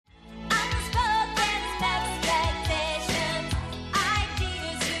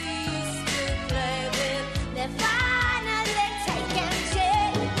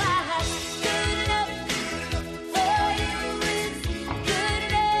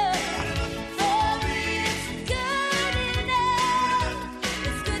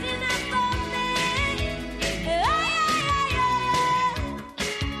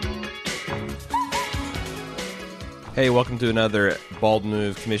Hey, welcome to another Bald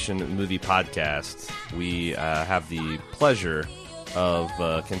Move Commission movie podcast. We have the pleasure of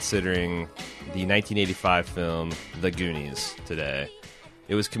considering the 1985 film The Goonies today.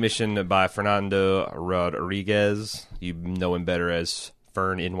 It was commissioned by Fernando Rodriguez. You know him better as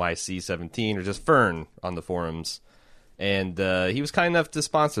Fern NYC17 or just Fern on the forums. And he was kind enough to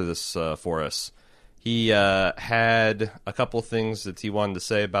sponsor this for us. He had a couple things that he wanted to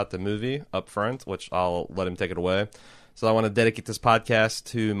say about the movie up front, which I'll let him take it away. So I want to dedicate this podcast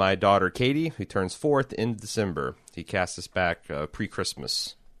to my daughter, Katie, who turns 4th in December. He cast this back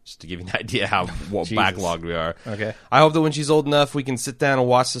pre-Christmas, just to give you an idea how backlogged we are. Okay. I hope that when she's old enough, we can sit down and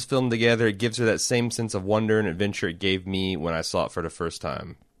watch this film together. It gives her that same sense of wonder and adventure it gave me when I saw it for the first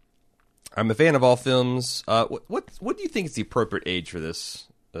time. I'm a fan of all films. What do you think is the appropriate age for this?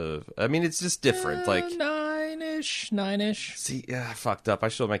 I mean, it's just different. Like nine-ish. See, yeah, I fucked up. I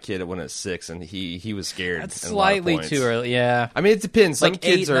showed my kid it when it was 6, and he was scared. That's slightly too early. Yeah. I mean, it depends. Some Like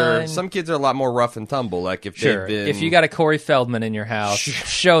kids 8, are 9. some kids are a lot more rough and tumble. Like if Sure. they've been, If you got a Corey Feldman in your house,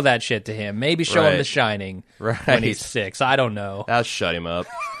 show that shit to him. Maybe show him Right. The Shining Right. when he's 6. I don't know. I'll shut him up.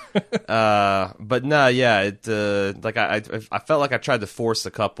 But no, yeah, like I felt like I tried to force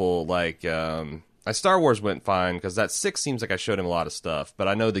a couple like. Star Wars went fine because that 6 seems like I showed him a lot of stuff, but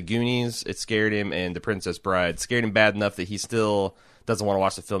I know the Goonies, it scared him, and the Princess Bride scared him bad enough that he still doesn't want to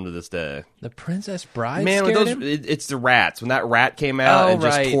watch the film to this day. The Princess Bride Man, with scared those, him? it's the rats. When that rat came out and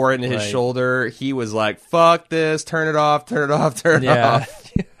just right, tore into his right. shoulder, he was like, "Fuck this! Turn it off! Turn it off! Turn it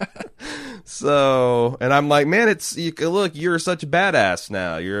off!" So, and I'm like, man, look, you're such a badass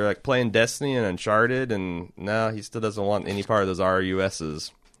now. You're like playing Destiny and Uncharted, and no, he still doesn't want any part of those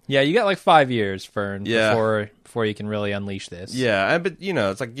RUSs. Yeah, you got like 5 years, Fern, Yeah. before you can really unleash this. Yeah, but you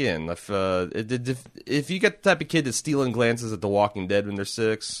know, it's like again, if you get the type of kid that's stealing glances at The Walking Dead when they're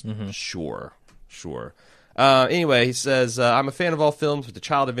 6, sure. Anyway, he says, I'm a fan of all films, but the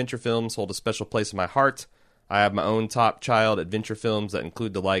child adventure films hold a special place in my heart. I have my own top child adventure films that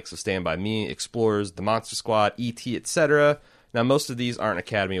include the likes of Stand By Me, Explorers, The Monster Squad, E.T., etc. Now, most of these aren't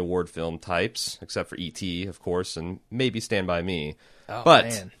Academy Award film types, except for E.T., of course, and maybe Stand By Me. Oh, But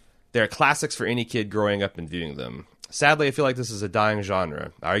man. they're classics for any kid growing up and viewing them. Sadly, I feel like this is a dying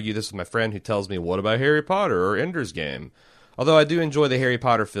genre. I argue this with my friend who tells me, what about Harry Potter or Ender's Game? Although I do enjoy the Harry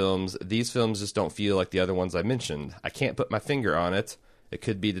Potter films, these films just don't feel like the other ones I mentioned. I can't put my finger on it. It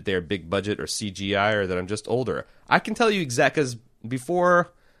could be that they're big budget or CGI or that I'm just older. I can tell you exactly, because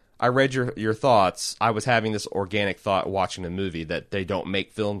before I read your thoughts, I was having this organic thought watching the movie that they don't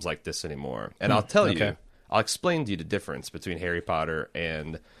make films like this anymore. And I'll tell you, I'll explain to you the difference between Harry Potter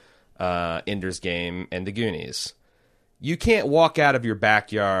and Ender's Game and The Goonies. You can't walk out of your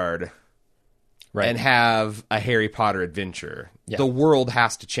backyard and have a Harry Potter adventure. Yeah. The world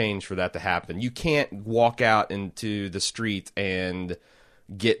has to change for that to happen. You can't walk out into the street and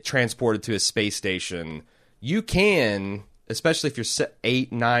get transported to a space station. You can, especially if you're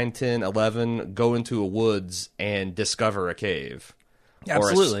 8, 9, 10, 11, go into a woods and discover a cave.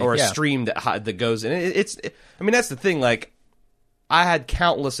 Absolutely. Or a stream that goes in. I mean, that's the thing. Like, I had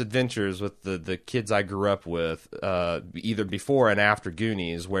countless adventures with the kids I grew up with, either before and after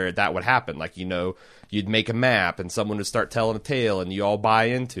Goonies, where that would happen. Like, you know, you'd make a map and someone would start telling a tale and you all buy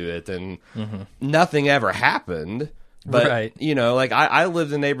into it, and nothing ever happened. But, you know, like, I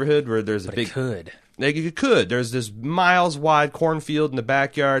lived in a neighborhood where there's a big... It could. Like, you could. There's this miles-wide cornfield in the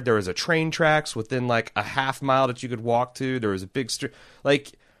backyard. There was a train tracks within, like, a half mile that you could walk to. There was a big street.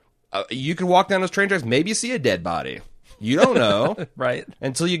 Like, you could walk down those train tracks. Maybe you see a dead body. You don't know. Right.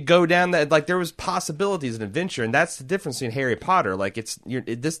 Until you go down that. Like, there was possibilities and adventure, and that's the difference in Harry Potter. Like, this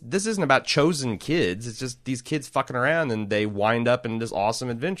isn't about chosen kids. It's just these kids fucking around, and they wind up in this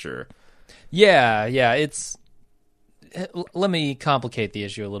awesome adventure. Yeah, it's... Let me complicate the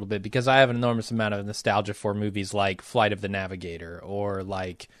issue a little bit, because I have an enormous amount of nostalgia for movies like Flight of the Navigator or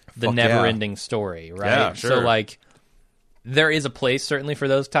like The Never-Ending Story, right? Yeah, sure. So like there is a place certainly for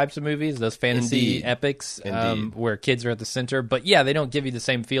those types of movies, those fantasy epics where kids are at the center. But yeah, they don't give you the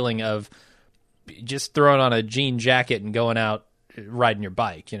same feeling of just throwing on a jean jacket and going out riding your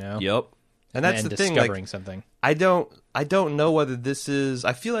bike, you know? Yep. And that's the thing. Discovering like, something. I don't know whether this is...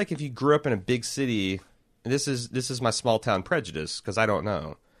 I feel like if you grew up in a big city... This is my small town prejudice, because I don't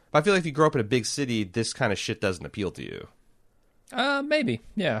know. But I feel like if you grow up in a big city, this kind of shit doesn't appeal to you. Maybe.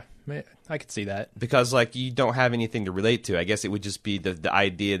 Yeah. I could see that. Because, like, you don't have anything to relate to. I guess it would just be the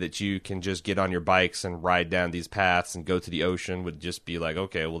idea that you can just get on your bikes and ride down these paths and go to the ocean would just be like,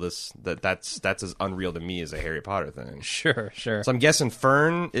 okay, well, that's as unreal to me as a Harry Potter thing. Sure. So I'm guessing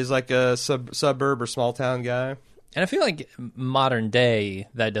Fern is like a suburb or small town guy. And I feel like modern day,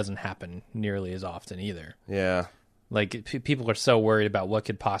 that doesn't happen nearly as often either. Yeah. Like people are so worried about what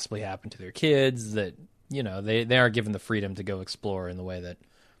could possibly happen to their kids that they are given the freedom to go explore in the way that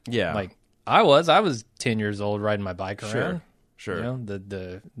like I was 10 years old riding my bike around. Sure.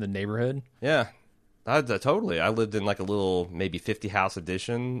 The neighborhood. Yeah. Totally. I lived in like a little maybe 50 house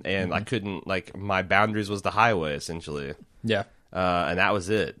addition, and I couldn't, like, my boundaries was the highway essentially. Yeah. And that was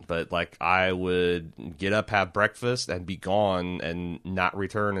it. But like I would get up, have breakfast, and be gone and not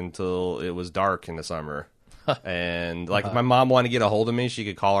return until it was dark in the summer. And like if my mom wanted to get a hold of me, she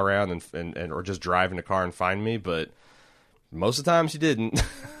could call around and or just drive in the car and find me, but most of the time she didn't.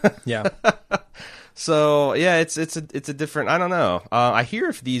 Yeah. So yeah, it's a different. I don't know. I hear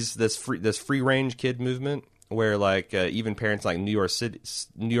if this free range kid movement where like even parents like New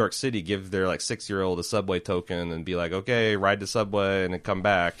York City give their like 6-year-old a subway token and be like, okay, ride the subway and then come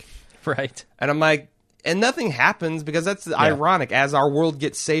back. Right. And I'm like, and nothing happens because that's ironic. As our world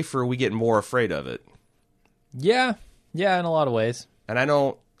gets safer, we get more afraid of it. Yeah, in a lot of ways. And I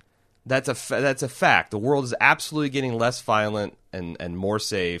don't. That's a fact. The world is absolutely getting less violent and more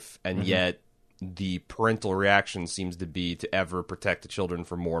safe, and yet the parental reaction seems to be to ever protect the children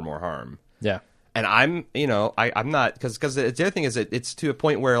from more and more harm. Yeah. And I'm not, because the other thing is that it's to a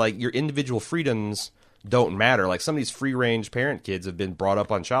point where like your individual freedoms don't matter. Like some of these free range parent kids have been brought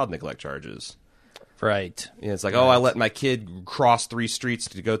up on child neglect charges. Right. It's like, I let my kid cross 3 streets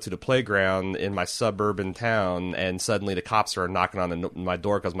to go to the playground in my suburban town, and suddenly the cops are knocking on my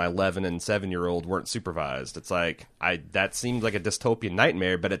door because my 11 and 7-year-old weren't supervised. It's like, that seems like a dystopian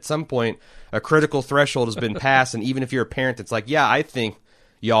nightmare, but at some point, a critical threshold has been passed, and even if you're a parent, it's like, yeah, I think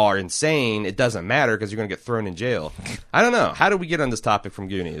y'all are insane. It doesn't matter because you're going to get thrown in jail. I don't know. How did we get on this topic from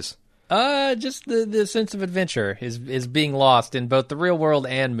Goonies? Just the sense of adventure is being lost in both the real world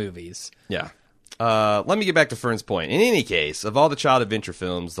and movies. Yeah. Let me get back to Fern's point. In any case, of all the child adventure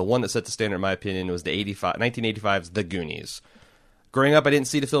films, the one that set the standard, in my opinion, was the 1985's The Goonies. Growing up, I didn't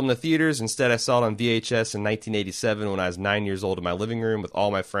see the film in the theaters. Instead, I saw it on VHS in 1987 when I was 9 years old in my living room with all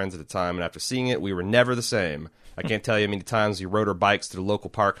my friends at the time, and after seeing it, we were never the same. I can't tell you how many times we rode our bikes to the local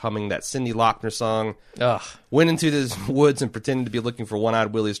park humming that Cyndi Lauper song, went into the woods and pretended to be looking for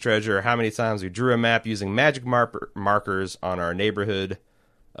One-Eyed Willie's treasure, or how many times we drew a map using magic markers on our neighborhood,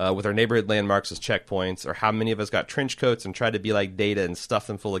 with our neighborhood landmarks as checkpoints, or how many of us got trench coats and tried to be like Data and stuff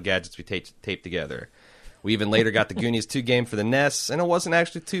them full of gadgets we taped together. We even later got the Goonies 2 game for the NES, and it wasn't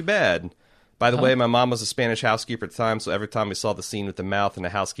actually too bad. By the way, my mom was a Spanish housekeeper at the time, so every time we saw the scene with the mouth and the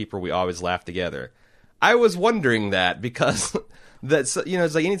housekeeper, we always laughed together. I was wondering that because it's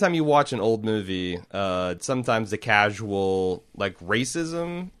like anytime you watch an old movie, sometimes the casual like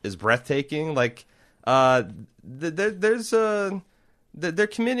racism is breathtaking. Like they're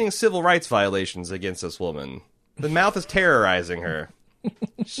committing civil rights violations against this woman. The mouth is terrorizing her.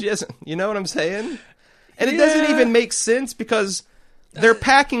 She doesn't, you know what I'm saying? And it doesn't even make sense because they're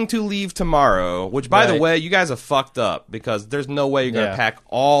packing to leave tomorrow, which, by the way, you guys have fucked up because there's no way you're going to pack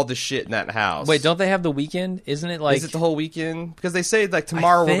all the shit in that house. Wait, don't they have the weekend? Isn't it like... Is it the whole weekend? Because they say, like,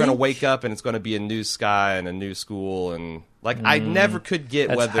 tomorrow we're going to wake up and it's going to be a new sky and a new school and, like, I never could get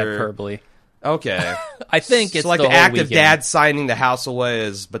that's whether... hyperbole. Okay. I think it's so, like, the the whole act weekend. of dad signing the house away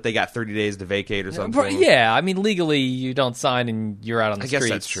is, but they got 30 days to vacate or something. Yeah, I mean, legally, you don't sign and you're out on the streets. I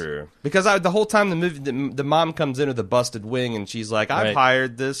guess that's true. Because the whole time the mom comes in with a busted wing and she's like, I've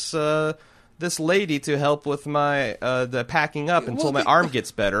hired this lady to help with my the packing up until my arm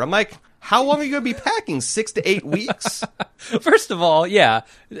gets better. I'm like, how long are you going to be packing? 6 to 8 weeks? First of all, yeah.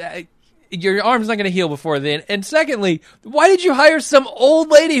 Your arm's not going to heal before then. And secondly, why did you hire some old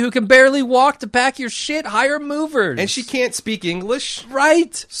lady who can barely walk to pack your shit? Hire movers. And she can't speak English.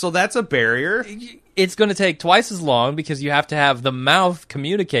 Right. So that's a barrier. It's going to take twice as long because you have to have the mouth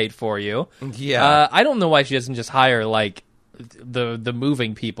communicate for you. Yeah. I don't know why she doesn't just hire, like, the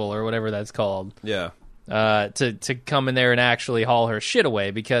moving people or whatever that's called. Yeah. To come in there and actually haul her shit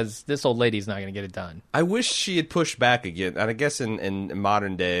away because this old lady's not going to get it done. I wish she had pushed back again. And I guess in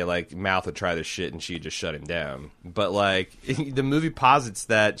modern day, like, Mouth would try this shit and she'd just shut him down. But, like, the movie posits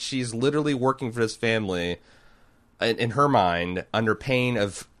that she's literally working for this family, in her mind, under pain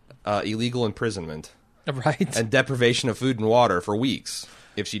of illegal imprisonment. Right. And deprivation of food and water for weeks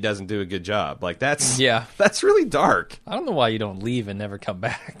if she doesn't do a good job. Like, that's really dark. I don't know why you don't leave and never come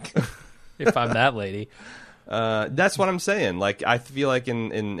back. If I'm that lady. That's what I'm saying. Like, I feel like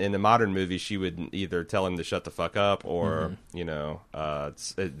in a modern movie, she would either tell him to shut the fuck up or,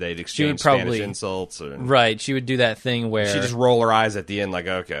 they'd exchange Spanish insults. Or, right. She would do that thing where... She'd just roll her eyes at the end like,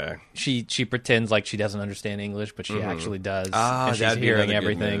 okay. She pretends like she doesn't understand English, but she actually does. And she's hearing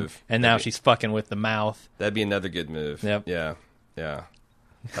everything. And now she's fucking with the mouth. That'd be another good move. Yep. Yeah.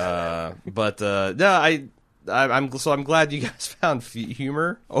 I'm glad you guys found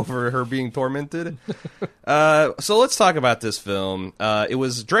humor over her being tormented. So let's talk about this film. It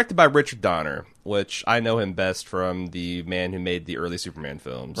was directed by Richard Donner, which I know him best from the man who made the early Superman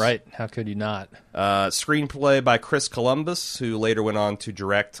films. Right? How could you not? Screenplay by Chris Columbus, who later went on to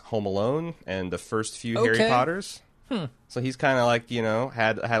direct Home Alone and the first few Harry Potters. So he's kind of like,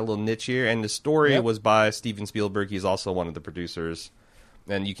 had a little niche here. And the story was by Steven Spielberg. He's also one of the producers.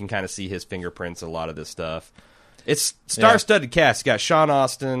 And you can kind of see his fingerprints in a lot of this stuff. It's star-studded cast. You got Sean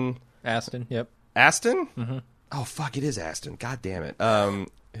Astin. Astin, yep. Astin? Mm-hmm. Oh, fuck, it is Astin. God damn it.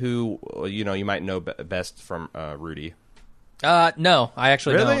 Who, you might know best from Rudy. No, I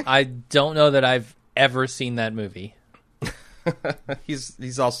actually Really? don't. I don't know that I've ever seen that movie.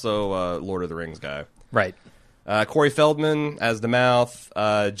 He's also Lord of the Rings guy. Right. Corey Feldman as the Mouth.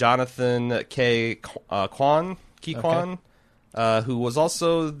 Jonathan K. Kwan. Who was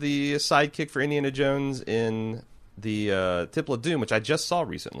also the sidekick for Indiana Jones in the Temple of Doom, which I just saw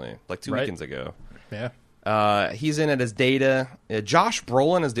recently, like 2 weekends ago. Yeah. He's in it as Data. Josh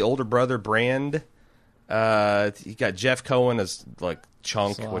Brolin as the older brother, Brand. You got Jeff Cohen as like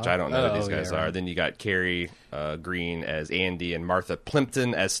Chunk, which I don't know who these guys are. Right. Then you got Carrie Green as Andy and Martha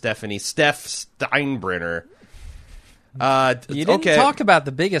Plimpton as Stephanie. Steph Steinbrenner. You didn't talk about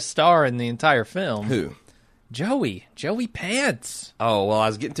the biggest star in the entire film. Who? Joey Pants. Oh, well, I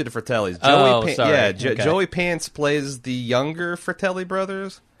was getting to the Fratellis. Joey Pants plays the younger Fratelli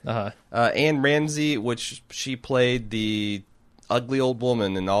brothers. Anne Ramsey, which she played the ugly old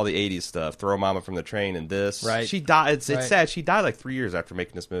woman in all the 80s stuff. Throw Mama from the Train and this. Right. She died. It's sad. She died like 3 years after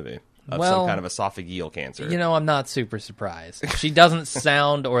making this movie of some kind of esophageal cancer. I'm not super surprised. She doesn't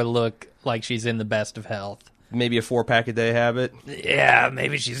sound or look like she's in the best of health. Maybe a 4-pack-a-day habit. Yeah,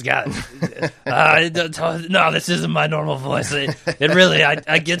 maybe she's got. No, this isn't my normal voice. It really,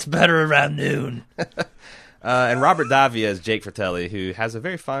 I gets better around noon. And Robert Davi as Jake Fratelli, who has a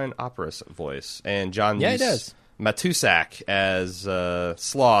very fine opera voice, and John Matusak as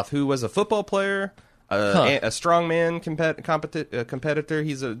Sloth, who was a football player, a strongman competitor.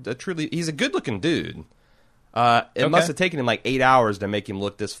 He's he's a good-looking dude. It must have taken him like 8 hours to make him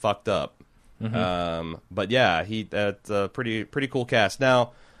look this fucked up. Mm-hmm. But yeah, that's a pretty cool cast.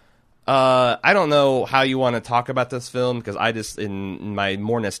 Now, I don't know how you want to talk about this film, because I just, in my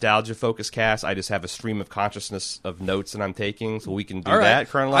more nostalgia focused cast, I just have a stream of consciousness of notes that I'm taking, so we can do that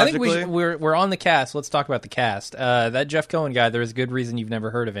chronologically. I think we're on the cast. Let's talk about the cast. That Jeff Cohen guy, there is a good reason you've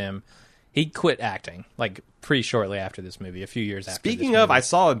never heard of him. He quit acting like pretty shortly after this movie, a few years after. Speaking of, I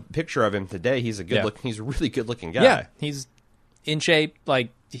saw a picture of him today. He's he's a really good looking guy. Yeah, he's in shape.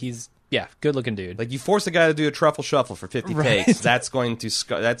 Like good looking dude. Like, you force a guy to do a truffle shuffle for 50 takes, that's going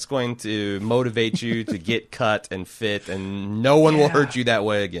to motivate you to get cut and fit, and no one will hurt you that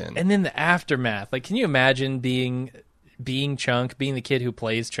way again. And then the aftermath. Like, can you imagine being Chunk, being the kid who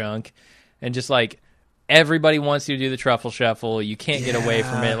plays Chunk, and just like everybody wants you to do the truffle shuffle, you can't get away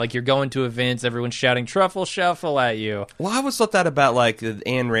from it. Like, you're going to events, everyone's shouting truffle shuffle at you. Well, I always thought that about like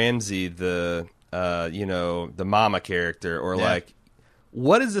Anne Ramsey, the the mama character, or like,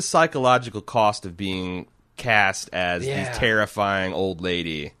 what is the psychological cost of being cast as the terrifying old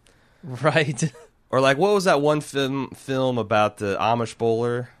lady? Right. Or like, what was that one film about the Amish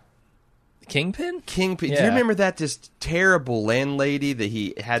bowler? Kingpin? Yeah. Do you remember that just terrible landlady that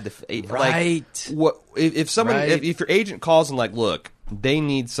he had to... Right. Like, what if someone... If your agent calls and like, look, they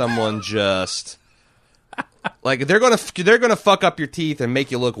need someone just... Like, they're gonna fuck up your teeth and make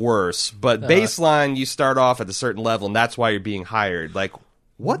you look worse, but baseline, you start off at a certain level, and that's why you're being hired. Like,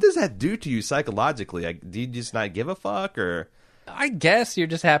 what does that do to you psychologically? Like, do you just not give a fuck, or? I guess you're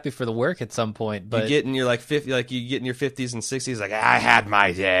just happy for the work at some point. But you get in your like 50, like you get in your 50s and 60s, like, I had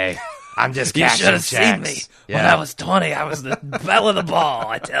my day. I'm just you cashing should have checks. seen me when I was 20. I was the belle of the ball.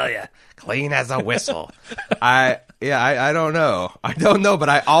 I tell you, clean as a whistle. I don't know. But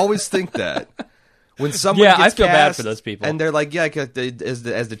I always think that. When someone gets I feel cast, bad for those people, and they're like, as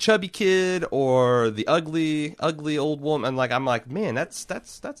the chubby kid or the ugly old woman, and like, I'm like, man, that's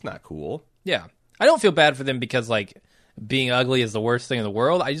not cool. Yeah, I don't feel bad for them because like being ugly is the worst thing in the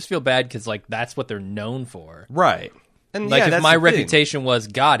world. I just feel bad because like that's what they're known for, right? And like, if my reputation was,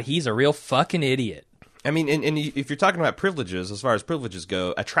 God, he's a real fucking idiot. I mean, and if you're talking about privileges, as far as privileges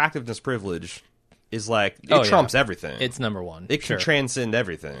go, attractiveness privilege is like, it trumps everything. It's number one. It can transcend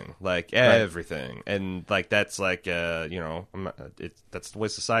everything, like everything, and like that's like that's the way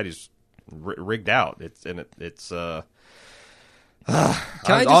society's rigged out. All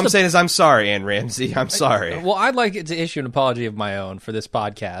I'm saying is, I'm sorry, Anne Ramsey. I'm sorry. Well, I'd like to issue an apology of my own for this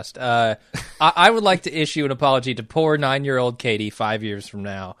podcast. I would like to issue an apology to poor 9-year-old Katie 5 years from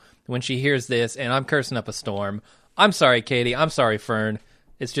now, when she hears this, and I'm cursing up a storm. I'm sorry, Katie. I'm sorry, Fern.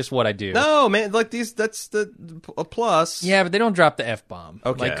 It's just what I do. No, man, like that's a plus. Yeah, but they don't drop the F-bomb.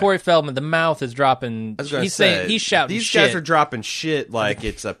 Okay. Like Corey Feldman, the mouth is dropping. He's shouting these shit. guys are dropping shit like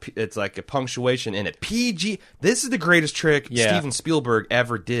it's like a punctuation in it. PG. This is the greatest trick Steven Spielberg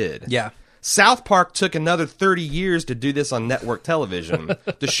ever did. Yeah. South Park took another 30 years to do this on network television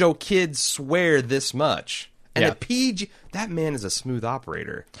to show kids swear this much. And the PG, that man is a smooth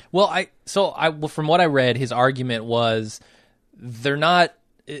operator. Well, from what I read, his argument was they're not.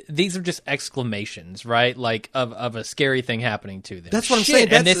 These are just exclamations, right? Like of a scary thing happening to them. That's what I'm saying.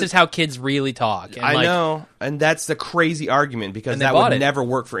 And this is how kids really talk. And I know, and that's the crazy argument because that would never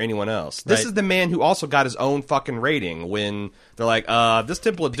work for anyone else. This is the man who also got his own fucking rating when they're like, "This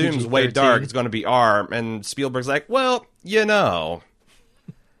Temple of Doom is way dark. It's going to be R," and Spielberg's like, "Well, you know."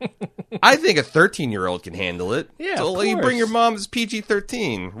 I think a 13-year-old can handle it. Yeah, so you bring your mom's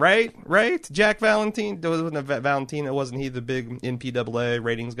PG-13, right? Right? Jack Valentine, wasn't he the big NPAA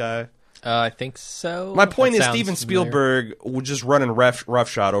ratings guy? I think so. My point is, Steven Spielberg was just running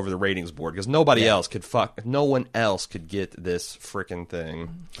roughshod over the ratings board because nobody else could no one else could get this frickin'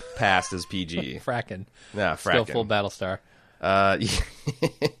 thing past as PG. Frackin'. Yeah, frackin'. Still full Battlestar.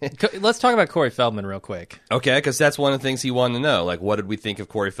 Let's talk about Corey Feldman real quick. Okay, because that's one of the things he wanted to know. Like, what did we think of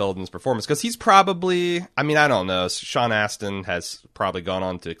Corey Feldman's performance? Because he's probably, I mean, I don't know. Sean Astin has probably gone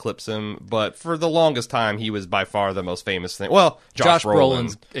on to eclipse him, but for the longest time, he was by far the most famous thing. Well, Josh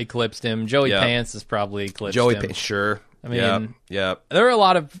Brolin's eclipsed him. Joey Pants has probably eclipsed him. Sure. I mean, there are a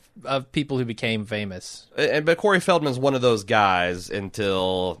lot of people who became famous. But Corey Feldman's one of those guys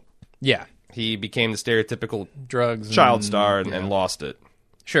until... Yeah. He became the stereotypical drugs child star and lost it.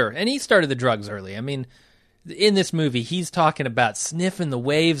 Sure, and he started the drugs early. I mean, in this movie, he's talking about sniffing the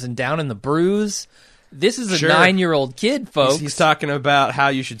waves and down in the brews. This is a 9-year-old kid, folks. He's talking about how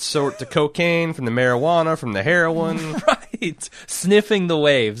you should sort the cocaine from the marijuana, from the heroin. Right. Sniffing the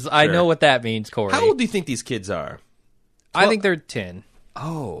waves. Sure. I know what that means, Corey. How old do you think these kids are? I think they're 10.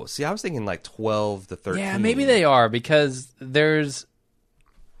 Oh, see, I was thinking like 12 to 13. Yeah, maybe they are because there's...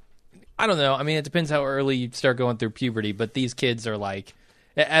 I don't know. I mean, it depends how early you start going through puberty, but these kids are like,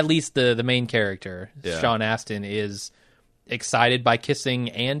 at least the main character, Sean Astin, is excited by kissing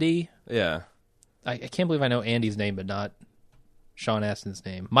Andy. Yeah. I can't believe I know Andy's name, but not Sean Astin's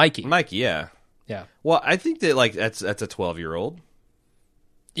name. Mikey. Yeah. Yeah. Well, I think that like that's a 12-year-old.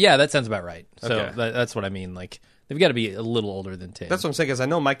 Yeah, that sounds about right. So okay. That's what I mean. Like, they've got to be a little older than 10. That's what I'm saying, because I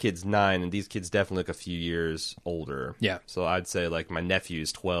know my kid's 9, and these kids definitely look a few years older. Yeah. So I'd say like my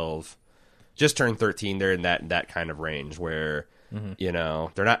nephew's 12. Just turned 13. They're in that kind of range where, you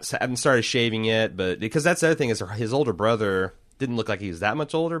know, they're haven't started shaving yet, but because that's the other thing is his older brother didn't look like he was that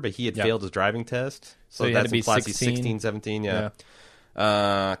much older, but he had failed his driving test. So he had to be 16? 16, 17, yeah.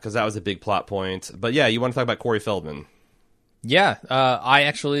 Because that was a big plot point. But yeah, you want to talk about Corey Feldman. Yeah, I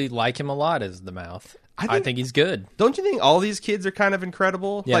actually like him a lot as the mouth. I think he's good. Don't you think all these kids are kind of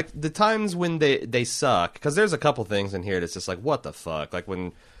incredible? Yeah. Like the times when they suck, because there's a couple things in here that's just like, what the fuck? Like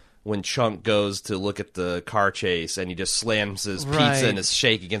when Chunk goes to look at the car chase and he just slams his pizza and his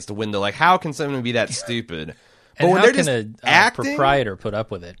shake against the window. Like, how can someone be that stupid? But when they're just acting, proprietor put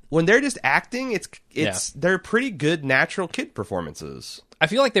up with it? When they're just acting, they're pretty good natural kid performances. I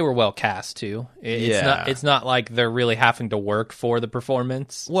feel like they were well cast too. It's not like they're really having to work for the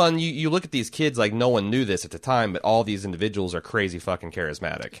performance. Well, and you look at these kids like no one knew this at the time, but all these individuals are crazy fucking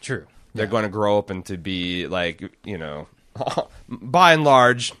charismatic. True. They're going to grow up and to be like, you know, by and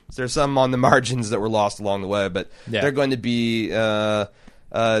large, there's some on the margins that were lost along the way, but they're going to be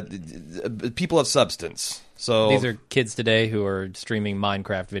people of substance. So these are kids today who are streaming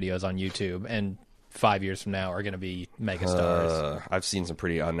Minecraft videos on YouTube, and 5 years from now are going to be megastars. I've seen some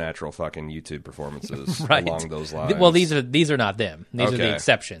pretty unnatural fucking YouTube performances right. along those lines. Well, these are not them. These are the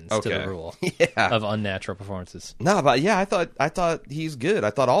exceptions to the rule of unnatural performances. No, but yeah, I thought he's good.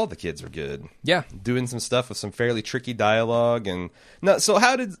 I thought all the kids were good. Yeah, doing some stuff with some fairly tricky dialogue and no. So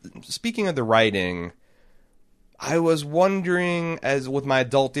speaking of the writing, I was wondering as with my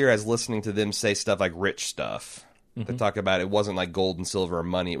adult ear as listening to them say stuff like rich stuff. They talk about it wasn't like gold and silver or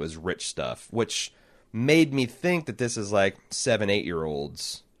money; it was rich stuff, which made me think that this is like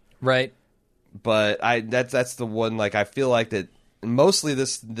 7-8-year-olds, right? But that's the one. Like I feel like that mostly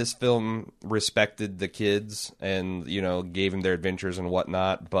this film respected the kids and you know gave them their adventures and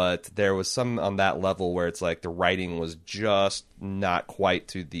whatnot. But there was some on that level where it's like the writing was just not quite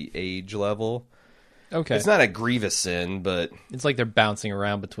to the age level. Okay, it's not a grievous sin, but it's like they're bouncing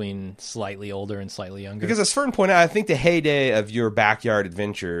around between slightly older and slightly younger. Because as Fern pointed out, I think the heyday of your backyard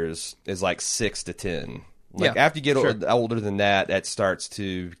adventures is like 6 to 10. Like, Yeah, after you get sure. older than that, that starts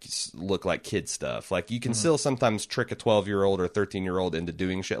to look like kid stuff. Like, you can still sometimes trick a 12-year-old or a 13-year-old into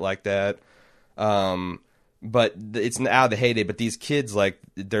doing shit like that. But it's out of the heyday. But these kids, like,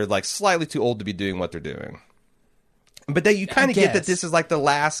 they're, like, slightly too old to be doing what they're doing. But then you kind of get that this is, like, the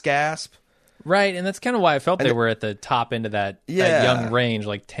last gasp. Right, and that's kind of why I felt they were at the top end of that young range,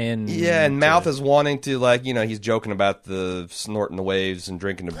 like 10. Yeah, and Mouth is wanting to, like, you know, he's joking about the snorting the waves and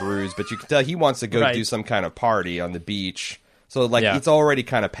drinking the brews, but you can tell he wants to go do some kind of party on the beach. So, like, it's already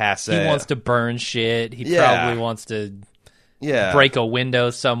kind of passé. He wants to burn shit. He probably wants to break a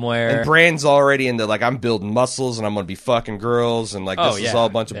window somewhere. And Brand's already into, like, I'm building muscles and I'm going to be fucking girls and, like, this is all a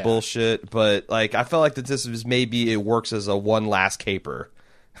bunch of bullshit. But, like, I felt like that this is maybe it works as a one last caper.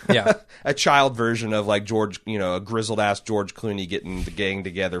 Yeah. A child version of, like, George, you know, a grizzled-ass George Clooney getting the gang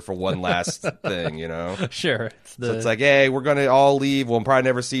together for one last thing, you know? Sure. So it's like, hey, we're going to all leave. We'll probably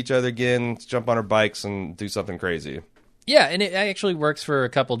never see each other again. Let's jump on our bikes and do something crazy. Yeah, and it actually works for a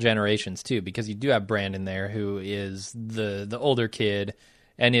couple generations, too, because you do have Brandon there, who is the older kid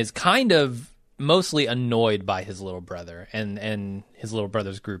and is kind of mostly annoyed by his little brother and his little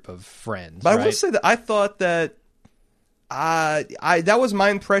brother's group of friends. But right? I will say that I thought that that was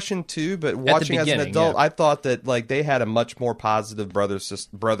my impression too, but watching as an adult, I thought that, like, they had a much more positive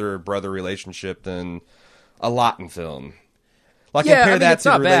brother relationship than a lot in film. Like, compare that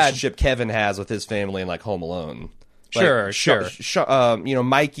to the relationship Kevin has with his family in, like, Home Alone. Like, Sure. You know,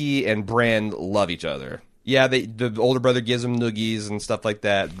 Mikey and Brand love each other. Yeah, the older brother gives him noogies and stuff like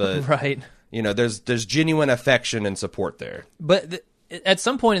that, but right. You know, there's genuine affection and support there. But at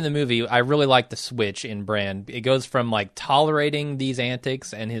some point in the movie, I really like the switch in Brand. It goes from, like, tolerating these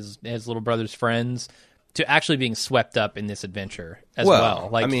antics and his little brother's friends to actually being swept up in this adventure as well.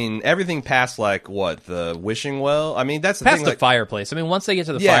 Like, I mean, everything past, like, what, the wishing well? I mean, that's the past thing. The like, fireplace. I mean, once they get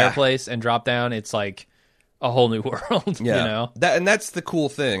to the fireplace and drop down, it's like a whole new world. Yeah, you know? And that's the cool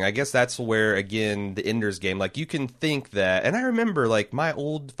thing. I guess that's where, again, the Ender's Game. Like, you can think that, and I remember, like, my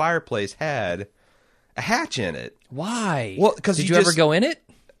old fireplace had a hatch in it. Why? Well, because did you ever go in it?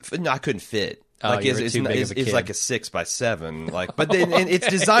 No, I couldn't fit. Oh, like, you were too big of a kid. It's like a 6x7. Like, but then and it's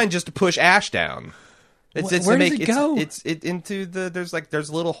designed just to push ash down. Where does it go? It's into the there's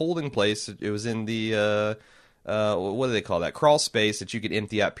a little holding place. It was in the what do they call that, crawl space that you could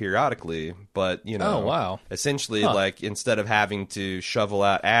empty out periodically. But, you know, oh, wow. Essentially, like, instead of having to shovel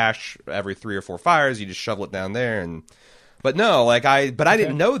out ash every 3 or 4 fires, you just shovel it down there. And but no, like, I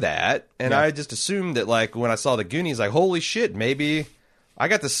didn't know that, and I just assumed that, like, when I saw the Goonies, like, holy shit, maybe I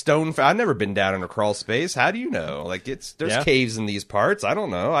got the stone. I've never been down in a crawl space. How do you know? Like, there's caves in these parts. I don't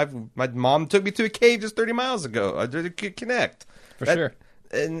know. My mom took me to a cave just 30 miles ago. To connect for sure.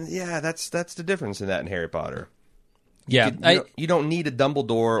 And yeah, that's the difference in that in Harry Potter. Yeah, you don't need a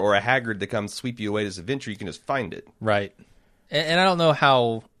Dumbledore or a Hagrid to come sweep you away to this adventure. You can just find it. Right. And I don't know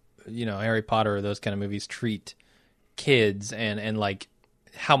how, you know, Harry Potter or those kind of movies treat kids and like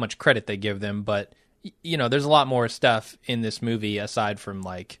how much credit they give them, but, you know, there's a lot more stuff in this movie aside from,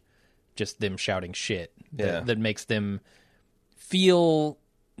 like, just them shouting shit that makes them feel,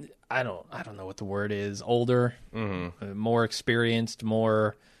 I don't know what the word is, older, more experienced,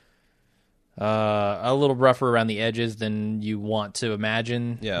 more a little rougher around the edges than you want to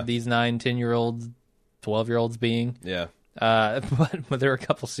imagine these 9, 10-year-olds, 12-year-olds being. Yeah. But there are a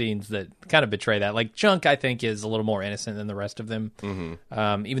couple scenes that kind of betray that. Like, Chunk, I think, is a little more innocent than the rest of them.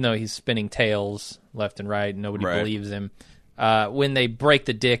 Mm-hmm. Even though he's spinning tales left and right, and nobody believes him. When they break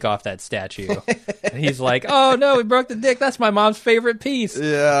the dick off that statue, he's like, "Oh no, we broke the dick. That's my mom's favorite piece."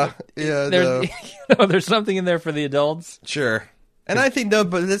 Yeah. There's something in there for the adults. Sure. And I think, no,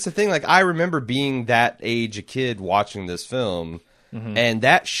 but that's the thing. Like, I remember being that age a kid watching this film, and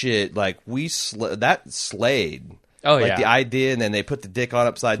that shit, like, that slayed. Oh, like, the idea, and then they put the dick on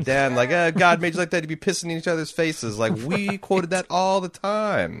upside down. Like, God made you like that to be pissing in each other's faces. Like, we quoted that all the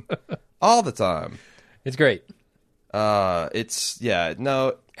time. All the time. It's great. And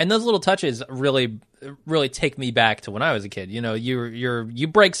those little touches really take me back to when I was a kid. You know, you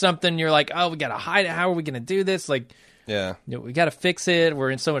break something, you're like, oh, we gotta hide it. How are we gonna do this? Like, you know, we gotta fix it.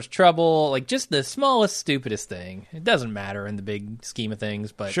 We're in so much trouble. Like, just the smallest, stupidest thing. It doesn't matter in the big scheme of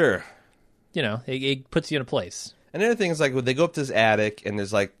things, but sure, you know, it puts you in a place. And the other thing is, like, when they go up to this attic and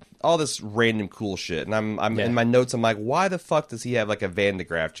there's, like, all this random cool shit, and I'm in my notes, I'm like, why the fuck does he have, like, a Van de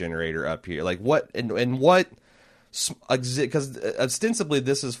Graaff generator up here? Like, what and what? Because ostensibly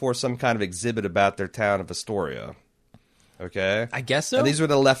this is for some kind of exhibit about their town of Astoria. Okay? I guess so. And these were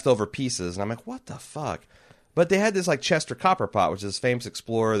the leftover pieces, and I'm like, what the fuck? But they had this, like, Chester Copperpot, which is this famous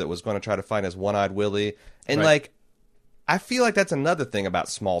explorer that was going to try to find his one-eyed Willie, and like, I feel like that's another thing about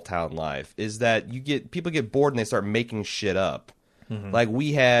small town life is that people get bored and they start making shit up. Mm-hmm. Like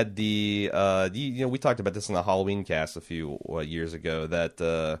we had we talked about this in the Halloween cast a few years ago that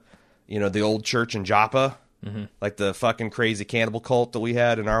the old church in Joppa, like the fucking crazy cannibal cult that we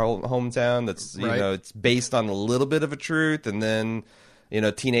had in our hometown. That's it's based on a little bit of a truth, and then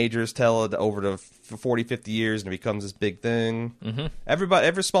teenagers tell it over to 40, 50 years, and it becomes this big thing. Mm-hmm.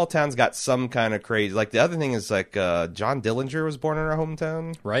 Every small town's got some kind of crazy. Like the other thing is like John Dillinger was born in our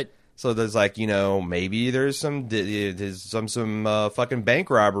hometown, right? So there's like maybe there's some fucking bank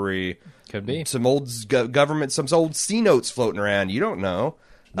robbery. Could be some old government, some old C notes floating around. You don't know.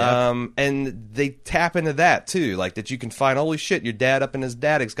 Yeah. And they tap into that too, like that you can find. Holy shit, your dad up in his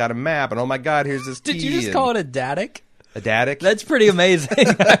daddick's got a map, and oh my god, here's this. Did you just call it a daddick? A daddick? That's pretty amazing,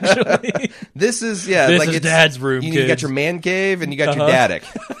 actually. This is Dad's room. You got your man cave and you got your daddick.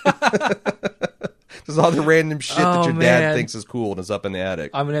 There's all the random shit that your dad thinks is cool and is up in the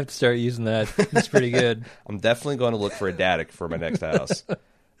attic. I'm gonna have to start using that. It's pretty good. I'm definitely going to look for a daddick for my next house.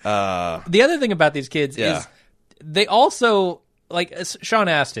 The other thing about these kids is they also like Sean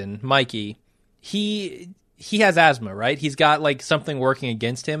Astin, Mikey. He has asthma, right? He's got like something working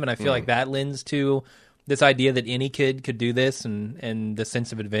against him, and I feel like that lends to this idea that any kid could do this and the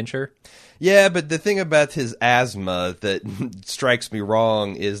sense of adventure. Yeah, but the thing about his asthma that strikes me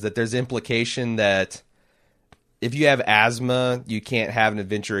wrong is that there's implication that if you have asthma, you can't have an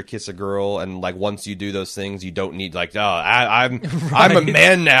adventure or kiss a girl, and like once you do those things, you don't need I'm a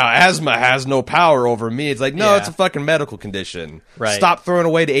man now. Asthma has no power over me. It's like it's a fucking medical condition. Right. Stop throwing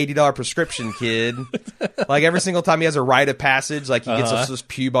away the $80 prescription, kid. Like every single time he has a rite of passage, like he gets this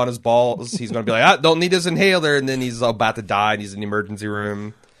pube on his balls, he's gonna be like, don't need his inhaler, and then he's about to die, and he's in the emergency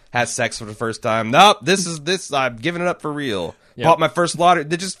room. Has sex for the first time. Nope, this. I'm giving it up for real. Yep. Bought my first lottery.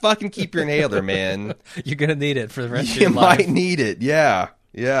 Just fucking keep your inhaler, man. You're gonna need it for the rest of your life. You might need it. Yeah.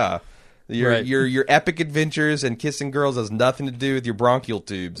 Your epic adventures and kissing girls has nothing to do with your bronchial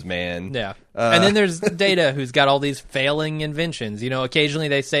tubes, man. Yeah. And then there's Data, who's got all these failing inventions. Occasionally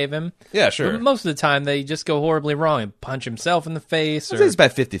they save him. Yeah, sure. But most of the time they just go horribly wrong and punch himself in the face. I think it's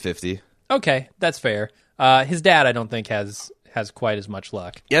about 50-50. Okay, that's fair. His dad, I don't think has quite as much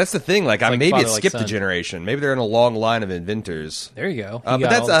luck. Yeah, that's the thing. Like maybe it skipped a generation. Maybe they're in a long line of inventors. There you go. But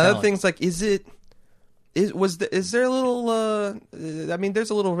that's other things. Like, is there a little? I mean,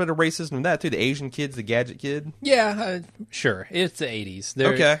 there's a little bit of racism in that too. The Asian kid's the gadget kid. Yeah, sure. It's the 80s.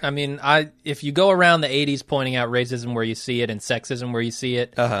 Okay. I mean, if you go around the 80s pointing out racism where you see it and sexism where you see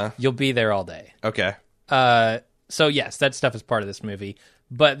it, you'll be there all day. Okay. So yes, that stuff is part of this movie.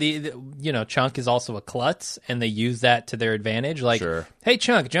 But the Chunk is also a klutz, and they use that to their advantage. Like, hey,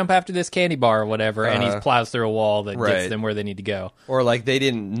 Chunk, jump after this candy bar or whatever, and he plows through a wall that gets them where they need to go. Or like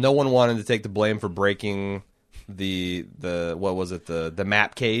no one wanted to take the blame for breaking the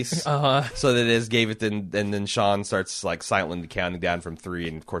map case. So that is gave it, and then Sean starts like silently counting down from 3,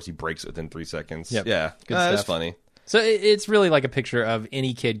 and of course he breaks it within 3 seconds. Yep. Yeah, good stuff. That's funny. So it's really like a picture of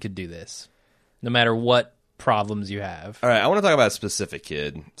any kid could do this, no matter what problems you have. All right, I want to talk about a specific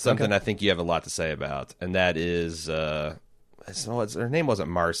kid, something I think you have a lot to say about, and that is her name wasn't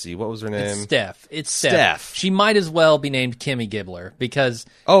Marcy. What was her name? It's Steph. She might as well be named Kimmy Gibbler because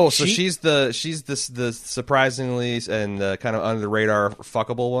she's the surprisingly and kind of under the radar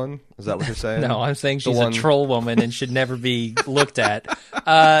fuckable one. Is that what you're saying? No, I'm saying she's a troll woman and should never be looked at.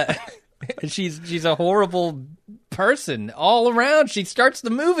 She's a horrible person all around. She starts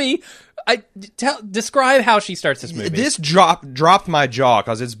the movie. Describe how she starts this movie. This dropped my jaw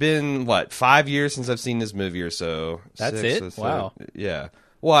because it's been 5 years since I've seen this movie or so. That's 6, it. Wow. Yeah.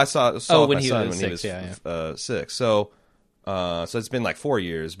 Well, I saw it when with my he son was when 6, he was 6. So it's been like 4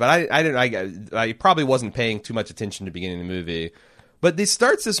 years. But I probably wasn't paying too much attention to the beginning of the movie. But this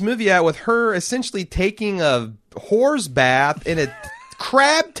starts this movie out with her essentially taking a horse bath in a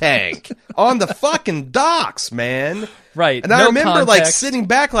crab tank on the fucking docks, man. Right. And I remember like sitting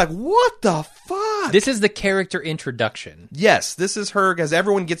back like, what the fuck? This is the character introduction. Yes, this is her because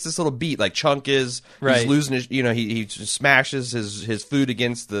everyone gets this little beat. Like Chunk he's losing his, he smashes his food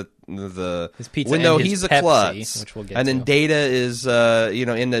against the his pizza window. and his he's a Pepsi, klutz, which we'll get and to. then Data is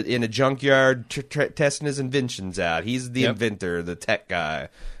in a junkyard testing his inventions out. He's the inventor, the tech guy,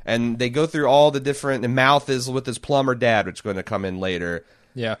 and they go through all the different. And Mouth is with his plumber dad, which is going to come in later.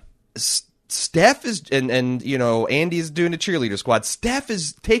 Yeah. Steph is and Andy's doing a cheerleader squad. Steph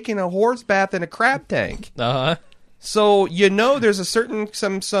is taking a horse bath in a crab tank. So there's a certain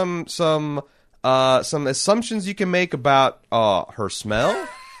some assumptions you can make about her smell,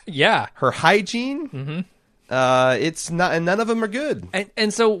 yeah, her hygiene, It's not, and none of them are good.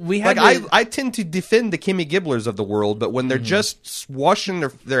 And so we have I tend to defend the Kimmy Gibblers of the world, but when they're just washing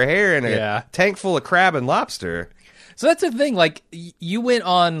their hair in a tank full of crab and lobster. So that's the thing. Like, you went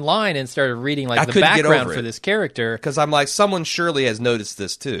online and started reading like the background for this character because I'm like, someone surely has noticed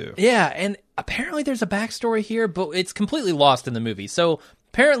this too. Yeah, and apparently there's a backstory here, but it's completely lost in the movie. So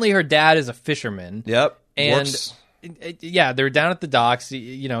apparently her dad is a fisherman. Yep, and works. Yeah, they're down at the docks.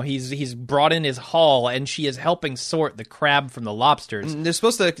 You know, he's brought in his haul, and she is helping sort the crab from the lobsters. There's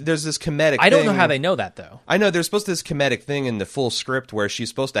this comedic. I don't know how they know that though. I know there's supposed to this comedic thing in the full script where she's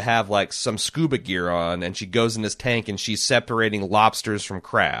supposed to have like some scuba gear on, and she goes in this tank and she's separating lobsters from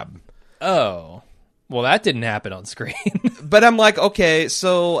crab. Oh, well, that didn't happen on screen. But I'm like, okay,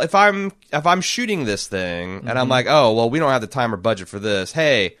 so if I'm shooting this thing, and I'm like, oh well, we don't have the time or budget for this.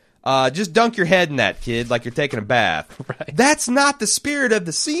 Hey. Just dunk your head in that, kid, like you're taking a bath. Right. That's not the spirit of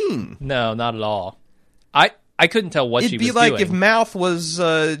the scene. No, not at all. I couldn't tell what she was doing. It'd be like if Mouth was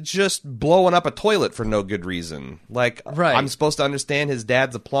just blowing up a toilet for no good reason. Like, I'm supposed to understand his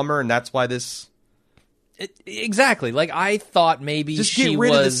dad's a plumber, and that's why this... Exactly. Like, I thought maybe just she get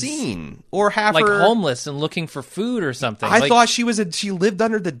rid was of the scene, or have like her homeless and looking for food or something. I thought she lived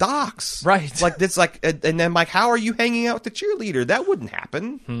under the docks, right? Like it's like, and then like, how are you hanging out with the cheerleader? That wouldn't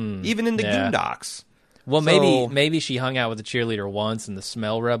happen, even in the Goondocks. Well, maybe she hung out with the cheerleader once, and the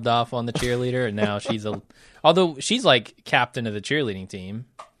smell rubbed off on the cheerleader, and now although she's like captain of the cheerleading team.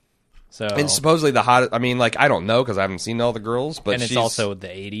 So, and supposedly the hottest. I mean, like, I don't know because I haven't seen all the girls, but and it's also the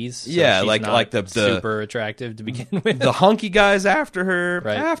 80s. So yeah, she's like the super attractive to begin with. The hunky guys after her,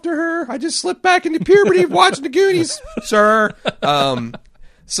 right. After her. I just slipped back into puberty watching the Goonies, sir.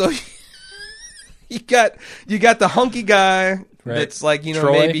 So you got the hunky guy. Right. That's like, you know,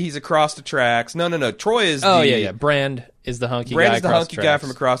 Troy? Maybe he's across the tracks. No. Troy is Brand is the hunky guy. Brand is the hunky guy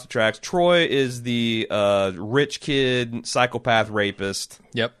from across the tracks. Troy is the rich kid, psychopath rapist.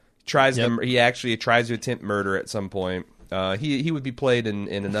 Yep. He actually tries to attempt murder at some point. He would be played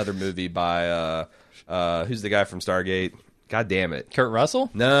in another movie by who's the guy from Stargate? God damn it, Kurt Russell?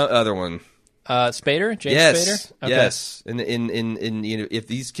 No, other one. Spader, James Spader. Okay. Yes. In you know, if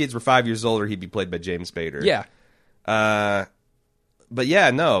these kids were 5 years older, he'd be played by James Spader. Yeah. But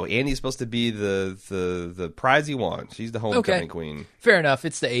yeah, no. Annie's supposed to be the prize he wants. She's the homecoming queen. Fair enough.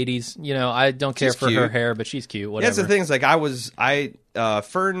 It's the 80s. You know, I don't care for her hair, but she's cute. Whatever. That's the thing. Is like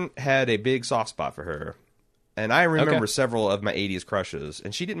Fern had a big soft spot for her, and I remember several of my 80s crushes,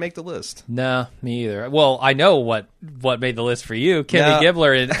 and she didn't make the list. No, me either. Well, I know what made the list for you, Kimmy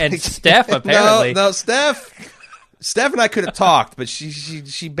Gibbler and Steph. Apparently, no, Steph and I could have talked, but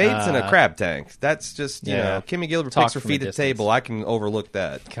she baits in a crab tank. That's just, you know, Kimmy Gibbler picks her feet at the table. I can overlook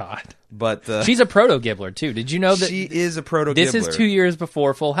that. God. But she's a proto-Gibbler, too. Did you know that? She is a proto-Gibbler. This is 2 years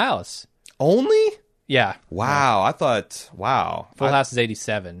before Full House. Only? Yeah. Wow. Full House is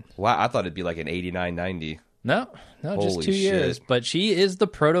 87. Wow. I thought it'd be like an 89, 90. No, just 2 years. But she is the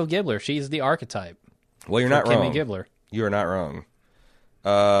proto-Gibbler. She's the archetype. Well, you're not wrong. Kimmy Gibbler. You are not wrong.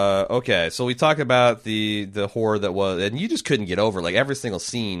 Okay, so we talk about the horror that was, and you just couldn't get over, like, every single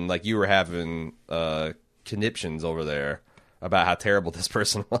scene, like, you were having conniptions over there about how terrible this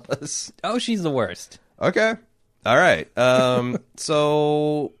person was. Oh, she's the worst. Okay. All right.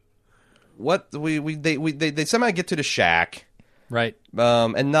 So what they somehow get to the shack. Right.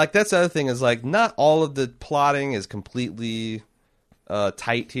 And like, that's the other thing is, like, not all of the plotting is completely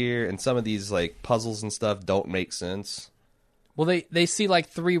tight here, and some of these, like, puzzles and stuff don't make sense. Well, they see like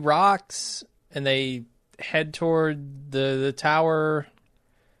 3 rocks, and they head toward the tower,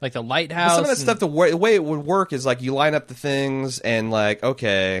 like the lighthouse. But some of that stuff, the way it would work is like you line up the things, and like,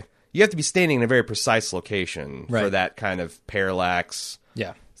 okay, you have to be standing in a very precise location for that kind of parallax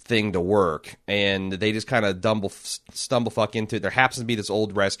thing to work, and they just kind of stumble fuck into it. There happens to be this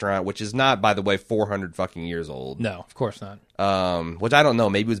old restaurant, which is not, by the way, 400 fucking years old. No, of course not. Which I don't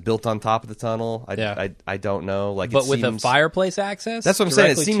know. Maybe it was built on top of the tunnel. I don't know. Like, but with a fireplace access. That's what I'm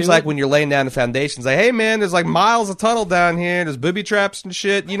saying. It seems like when you're laying down the foundations, like, hey man, there's like miles of tunnel down here. There's booby traps and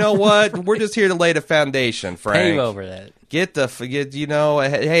shit. You know what? We're just here to lay the foundation, Frank. Pave over that. You know,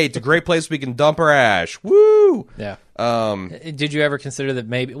 hey, it's a great place we can dump our ash. Woo! Yeah. Did you ever consider that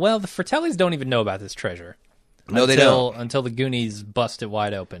maybe? Well, the Fratellis don't even know about this treasure. No, they don't. Until the Goonies bust it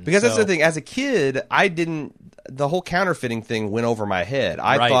wide open. Because that's the thing. As a kid, I didn't. The whole counterfeiting thing went over my head.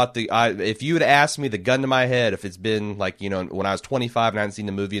 I thought if you had asked me the gun to my head, if it's been like, you know, when I was 25 and I hadn't seen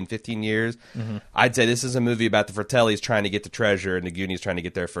the movie in 15 years, I'd say this is a movie about the Fratellis trying to get the treasure and the Goonies trying to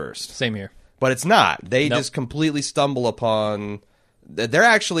get there first. Same here. But it's not. They just completely stumble upon they're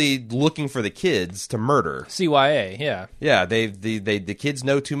actually looking for the kids to murder. CYA, yeah. Yeah, the kids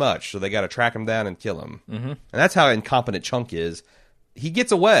know too much, so they got to track them down and kill them. Mm-hmm. And that's how incompetent Chunk is. He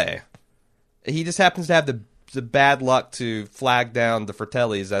gets away. He just happens to have the bad luck to flag down the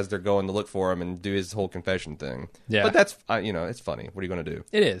Fratellis as they're going to look for him and do his whole confession thing. Yeah. But that's, it's funny. What are you going to do?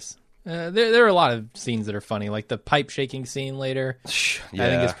 It is. There are a lot of scenes that are funny, like the pipe shaking scene later. Yeah. I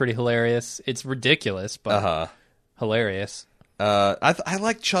think it's pretty hilarious. It's ridiculous, but hilarious. I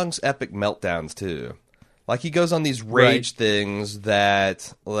like Chunk's epic meltdowns too. Like he goes on these rage things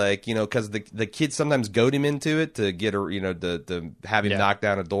that, like, because the kids sometimes goad him into it to get to have him knock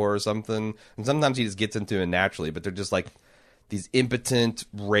down a door or something, and sometimes he just gets into it naturally. But they're just like these impotent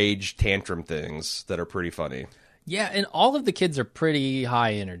rage tantrum things that are pretty funny. Yeah, and all of the kids are pretty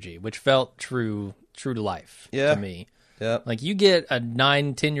high energy, which felt true to life to me. Yeah, like you get a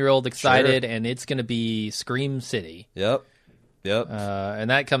 9-10-year-old excited, and it's going to be Scream City. Yep. And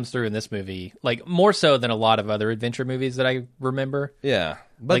that comes through in this movie, like more so than a lot of other adventure movies that I remember. Yeah,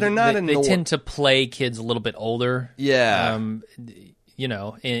 but like, they're not. They tend to play kids a little bit older. Yeah.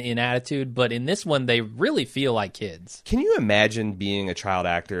 In attitude, but in this one, they really feel like kids. Can you imagine being a child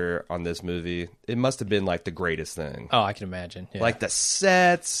actor on this movie? It must have been like the greatest thing. Oh, I can imagine. Yeah. Like the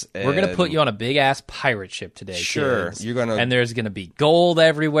sets. We're gonna put you on a big ass pirate ship today. Sure, kids. you're gonna, and there's gonna be gold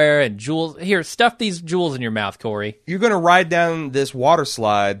everywhere and jewels. Here, stuff these jewels in your mouth, Corey. You're gonna ride down this water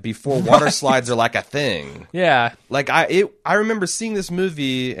slide before water slides are like a thing. Yeah, like I remember seeing this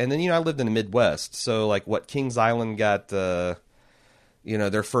movie, and then I lived in the Midwest, so like Kings Island got.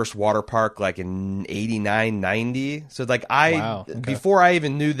 Their first water park like in 89, 90. So like before I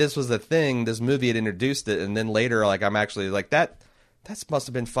even knew this was a thing, this movie had introduced it. And then later, like I'm actually like that must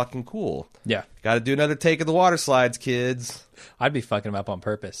have been fucking cool. Yeah. Got to do another take of the water slides, kids. I'd be fucking them up on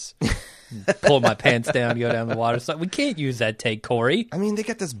purpose. Pull my pants down, go down the water slide. We can't use that take, Corey. I mean, they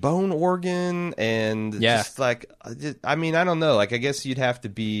got this bone organ and just like, I mean, I don't know. Like, I guess you'd have to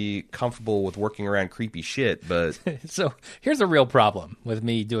be comfortable with working around creepy shit, but. So here's a real problem with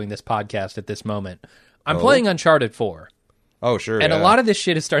me doing this podcast at this moment. I'm playing Uncharted 4. Oh, sure. And a lot of this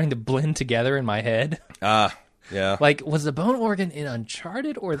shit is starting to blend together in my head. Yeah. Like, was the bone organ in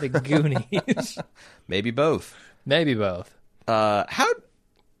Uncharted or the Goonies? Maybe both. Maybe both.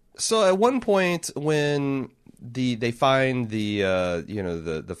 So at one point when they find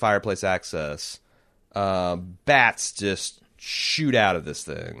the fireplace access, bats just shoot out of this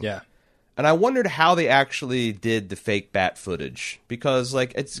thing. Yeah. And I wondered how they actually did the fake bat footage, because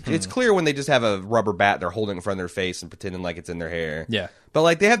like it's clear when they just have a rubber bat they're holding in front of their face and pretending like it's in their hair. Yeah. But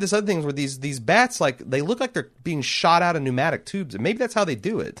like they have this other things where these bats, like they look like they're being shot out of pneumatic tubes, and maybe that's how they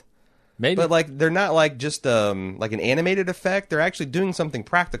do it. Maybe. But like they're not like just like an animated effect. They're actually doing something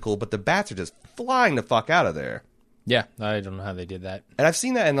practical, but the bats are just flying the fuck out of there. Yeah, I don't know how they did that. And I've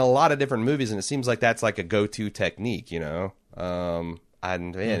seen that in a lot of different movies, and it seems like that's like a go-to technique, And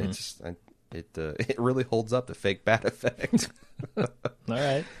man, it really holds up, the fake bat effect. All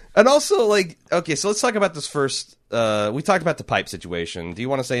right. And also, like, okay, so let's talk about this first. We talked about the pipe situation. Do you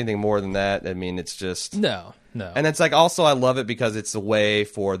want to say anything more than that? I mean, it's just no. And it's like, also, I love it because it's a way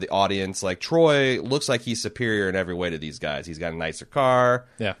for the audience. Like, Troy looks like he's superior in every way to these guys. He's got a nicer car.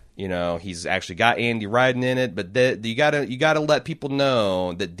 Yeah. He's actually got Andy riding in it. But you gotta let people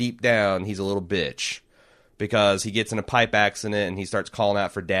know that deep down he's a little bitch, because he gets in a pipe accident and he starts calling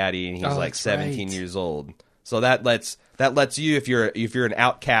out for daddy, and he's like 17 years old. So that lets you, if you're an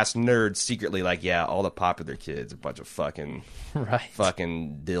outcast nerd, secretly like, yeah, all the popular kids are a bunch of fucking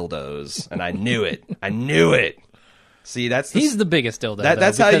dildos, and I knew it. See, he's the biggest dildo.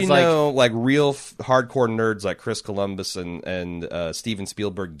 That's how you know, like real hardcore nerds like Chris Columbus and Steven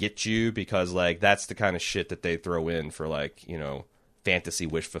Spielberg get you, because like that's the kind of shit that they throw in for like fantasy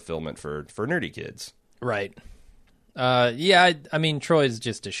wish fulfillment for nerdy kids. Right. I mean, Troy's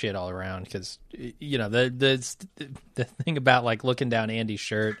just a shit all around, because the thing about like looking down Andy's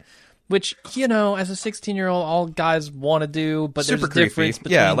shirt, which as a 16-year-old all guys want to do, but super there's a difference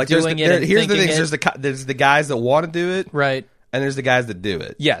creepy. between like doing it and here's the thinking thing: there's the guys that want to do it, right, and there's the guys that do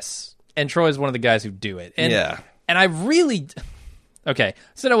it. Yes, and Troy's one of the guys who do it. And, yeah, and I really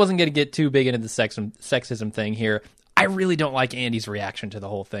said I wasn't going to get too big into the sexism thing here. I really don't like Andy's reaction to the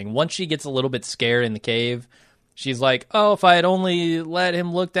whole thing. Once she gets a little bit scared in the cave, she's like, oh, if I had only let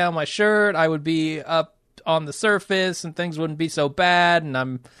him look down my shirt, I would be up on the surface and things wouldn't be so bad.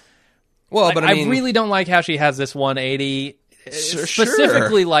 And but I really don't like how she has this 180.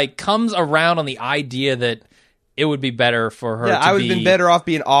 Specifically, like, comes around on the idea that it would be better for her. Yeah, to I would have been better off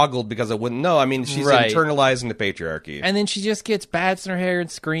being ogled because I wouldn't know. I mean, she's internalizing the patriarchy. And then she just gets bats in her hair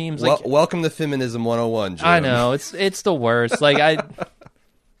and screams. Welcome to Feminism 101, Jim. I know, it's the worst.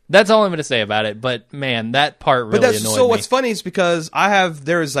 That's all I'm going to say about it. But man, that part really annoyed me. So what's funny is because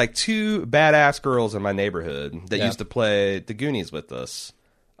there's like two badass girls in my neighborhood that used to play the Goonies with us.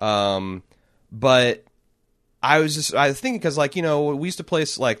 But I was thinking because we used to play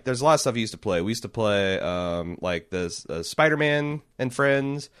there's a lot of stuff we used to play. We used to play like the Spider-Man and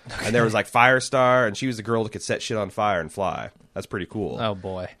Friends, and there was like Firestar, and she was the girl that could set shit on fire and fly. That's pretty cool. Oh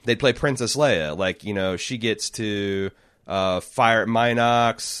boy. They'd play Princess Leia, she gets to fire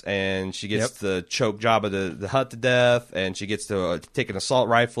Minox, and she gets to choke Jabba the Hutt to death, and she gets to take an assault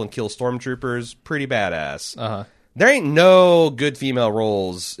rifle and kill stormtroopers. Pretty badass. There ain't no good female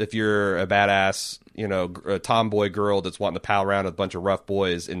roles if you're a badass, a tomboy girl that's wanting to pal around with a bunch of rough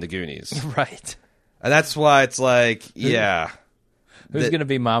boys in the Goonies. Right. And that's why it's like, yeah. Who's going to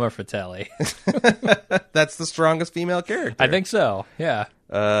be Mama Fratelli? That's the strongest female character. I think so. Yeah.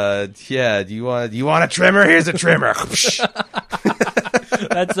 Yeah. Do you want a trimmer? Here's a trimmer.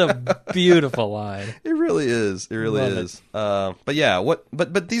 That's a beautiful line. It really is. It really is. But yeah,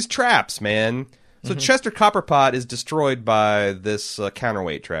 but these traps, man. So Chester Copperpot is destroyed by this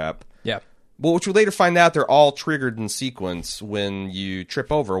counterweight trap. Yeah. Well, which we later find out they're all triggered in sequence when you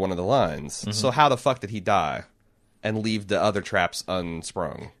trip over one of the lines. So how the fuck did he die and leave the other traps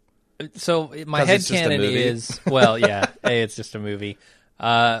unsprung? So my headcanon is, well, yeah, A, it's just a movie.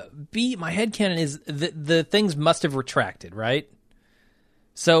 B, my headcanon is the things must have retracted, right?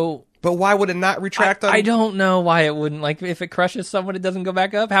 So... But why would it not retract? I don't know why it wouldn't. Like, if it crushes someone, it doesn't go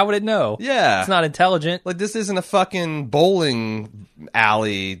back up? How would it know? Yeah. It's not intelligent. Like, this isn't a fucking bowling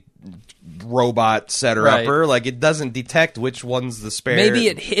alley robot setter-upper. Like, it doesn't detect which one's the spare. Maybe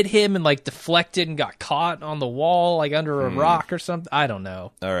it hit him and, deflected and got caught on the wall, under a rock or something. I don't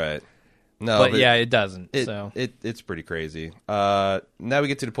know. All right. No, but yeah, it doesn't. It's pretty crazy. Now we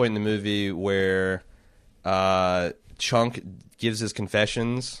get to the point in the movie where Chunk gives his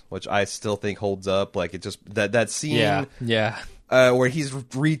confessions, which I still think holds up. Like, it just that scene, where he's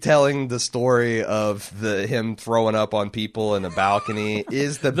retelling the story of him throwing up on people in the balcony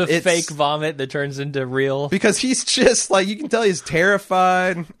is the fake vomit that turns into real, because he's just you can tell he's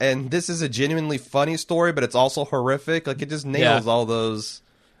terrified, and this is a genuinely funny story, but it's also horrific. Like, it just nails all those.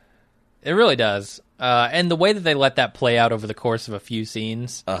 It really does. And the way that they let that play out over the course of a few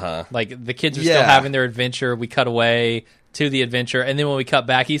scenes, like the kids are still having their adventure. We cut away to the adventure, and then when we cut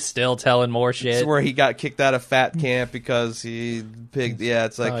back, he's still telling more shit. It's where he got kicked out of fat camp because he pigged. Yeah,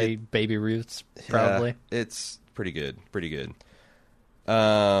 it's like baby Ruths, probably. Yeah, it's pretty good. Pretty good.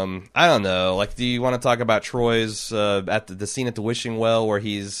 I don't know. Like, do you want to talk about Troy's at the scene at the wishing well where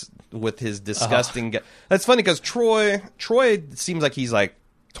he's with his disgusting? That's funny because Troy seems like he's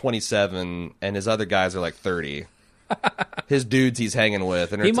 27, and his other guys are 30. His dudes he's hanging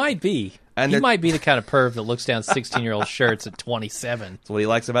with, and he might be. And he might be the kind of perv that looks down 16-year-old shirts at 27. That's what he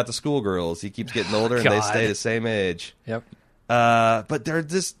likes about the schoolgirls. He keeps getting older, and they stay the same age. Yep. But they're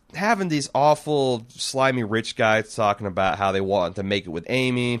just having these awful, slimy rich guys talking about how they want to make it with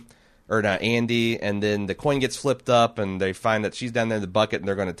Amy, or not Andy, and then the coin gets flipped up, and they find that she's down there in the bucket, and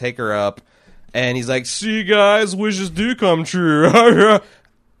they're going to take her up. And he's like, "See, guys, wishes do come true."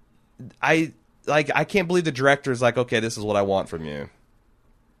 I can't believe the director's like, "Okay, this is what I want from you."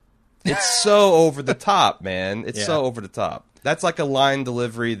 It's so over the top, man. It's so over the top. That's like a line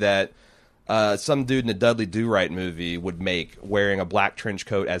delivery that some dude in a Dudley Do-Right movie would make, wearing a black trench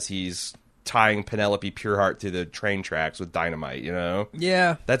coat as he's tying Penelope Pureheart to the train tracks with dynamite,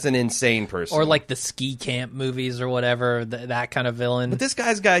 Yeah. That's an insane person. Or the ski camp movies or whatever, that kind of villain. But this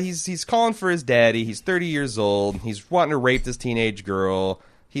guy's he's calling for his daddy. He's 30 years old. He's wanting to rape this teenage girl.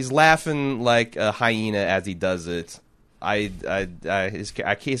 He's laughing like a hyena as he does it. His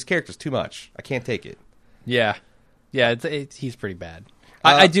character's too much. I can't take it. Yeah, he's pretty bad.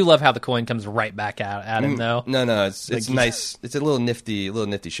 I do love how the coin comes right back out at him, though. No, it's nice. It's a little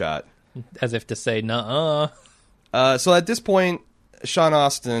nifty shot, as if to say, "Nuh-uh." So at this point, Sean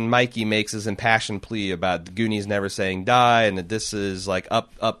Astin, Mikey, makes his impassioned plea about the Goonies never saying die, and that this is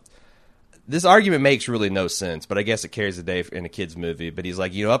up. This argument makes really no sense, but I guess it carries the day in a kid's movie. But he's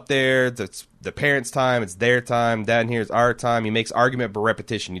like, up there, it's the parents' time, it's their time. Down here, it's our time. He makes argument by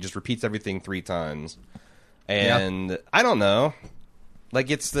repetition. He just repeats everything 3 times. And I don't know.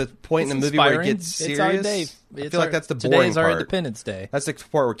 It's the point in the movie where it gets serious. It's our day. I feel like that's the boring part. Today's our Independence Day. That's the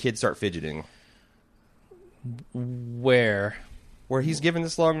part where kids start fidgeting. Where he's giving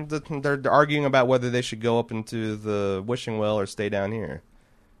this long... They're arguing about whether they should go up into the wishing well or stay down here.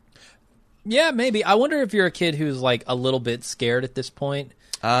 Yeah, maybe. I wonder if you're a kid who's like a little bit scared at this point.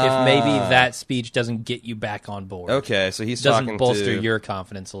 If maybe that speech doesn't get you back on board. Okay, so he's doesn't talking bolster to, your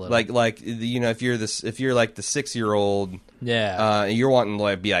confidence a little. like if you're like the 6-year-old, you're wanting to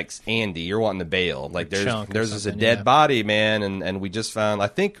like be like Andy, you're wanting to bail. Like there's just a dead body, man, and we just found, I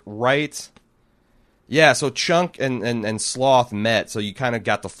think, right. Yeah, so Chunk and Sloth met, so you kind of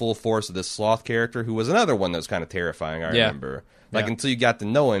got the full force of this Sloth character, who was another one that was kind of terrifying. I remember, until you got to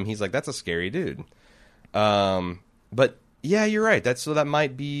know him, he's like, that's a scary dude. But yeah, you're right. That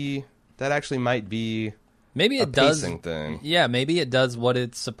actually might be maybe it does thing. Yeah, maybe it does what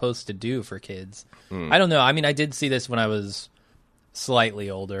it's supposed to do for kids. I don't know. I mean, I did see this when I was slightly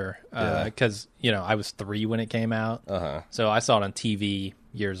older because I was 3 when it came out. So I saw it on TV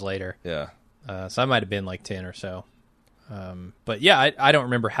years later. Yeah. So I might have been like 10 or so. But yeah, I don't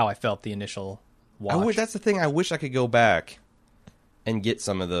remember how I felt the initial watch. That's the thing. I wish I could go back and get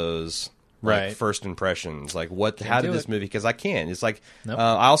some of those first impressions. Like, how did this movie? Because I can't. It's like,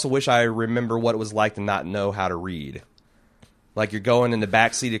 I also wish I remember what it was like to not know how to read. Like, you're going in the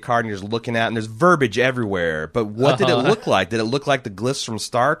back seat of the car and you're just looking out and there's verbiage everywhere. But what did it look like? Did it look like the glyphs from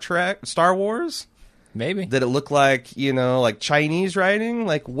Star Wars? Maybe. Did it look like, like Chinese writing?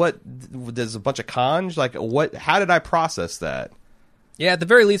 Like, what? There's a bunch of kanji? Like, what? How did I process that? Yeah, at the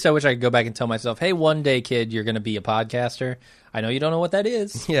very least, I wish I could go back and tell myself, hey, one day, kid, you're going to be a podcaster. I know you don't know what that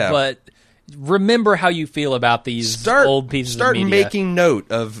is. Yeah. But remember how you feel about these old pieces of media. Start making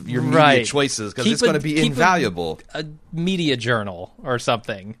note of your media choices, because it's going to be invaluable. A media journal or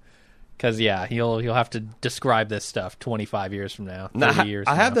something. Because, you'll have to describe this stuff 25 years from now, 30 years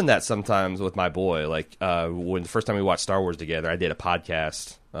from now. I have done that sometimes with my boy. Like, when the first time we watched Star Wars together, I did a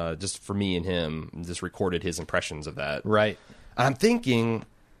podcast just for me and him, and just recorded his impressions of that. Right. I'm thinking,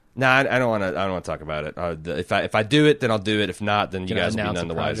 I don't want to talk about it. If I do it, then I'll do it. If not, then you guys will be none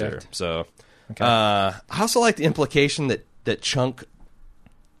the wiser. So, okay. I also like the implication that Chunk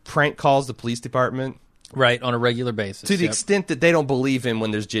prank calls the police department. Right, on a regular basis. To the extent that they don't believe him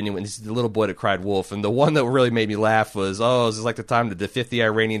when there's genuine. This is the little boy that cried wolf. And the one that really made me laugh was, this is like the time that the 50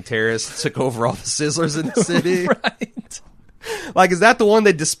 Iranian terrorists took over all the Sizzlers in the city. Right. Like, is that the one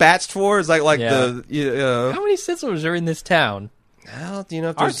they dispatched for? Is like how many Sizzlers are in this town? Well,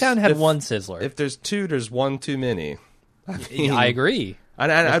 if our town had one Sizzler. If there's 2, there's 1 too many. I agree.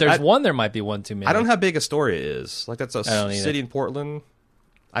 If there's 1, there might be 1 too many. I don't know how big Astoria is. Like, that's a city in Portland.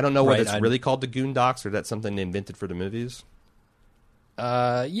 I don't know whether it's really called the Goondocks or that's something they invented for the movies.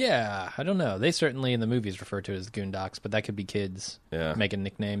 Yeah, I don't know. They certainly in the movies refer to it as the Goondocks, but that could be kids making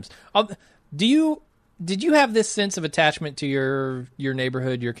nicknames. Did you have this sense of attachment to your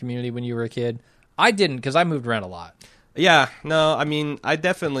neighborhood, your community when you were a kid? I didn't, because I moved around a lot. Yeah, no, I mean, I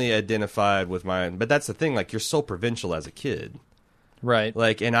definitely identified with mine, but that's the thing, like, you're so provincial as a kid. Right.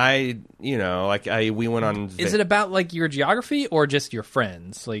 Like, and we went on... Is it about, like, your geography or just your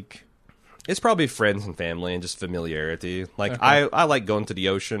friends? Like, it's probably friends and family and just familiarity. Like, okay. I like going to the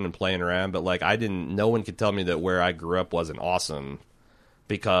ocean and playing around, but, like, no one could tell me that where I grew up wasn't awesome.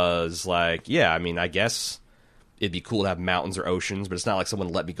 Because, like, I mean, I guess it'd be cool to have mountains or oceans, but it's not like someone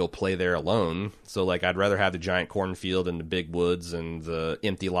let me go play there alone. So, like, I'd rather have the giant cornfield and the big woods and the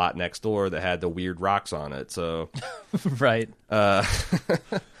empty lot next door that had the weird rocks on it. So, right.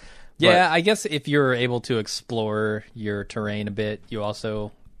 Yeah, I guess if you're able to explore your terrain a bit, you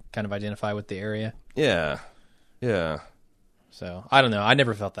also kind of identify with the area. Yeah. So, I don't know. I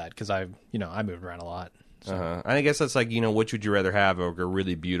never felt that because I moved around a lot. So. I guess that's like, which would you rather have, a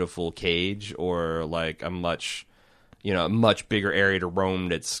really beautiful cage or like a much bigger area to roam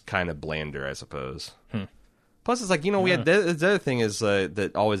that's kind of blander, I suppose. Plus, it's like, we had the other thing is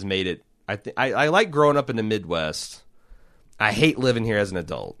that always made it. I like growing up in the Midwest. I hate living here as an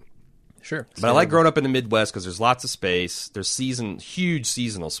adult. Sure, but I like growing up in the Midwest because there's lots of space. There's huge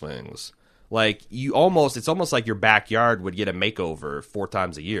seasonal swings. Like, it's almost like your backyard would get a makeover 4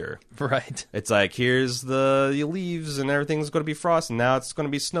 times a year. Right. It's like, here's the leaves and everything's going to be frosted. Now it's going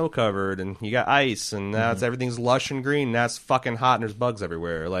to be snow covered and you got ice and now everything's lush and green. Now it's fucking hot and there's bugs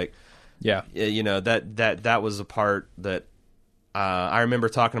everywhere. Like, that was a part that I remember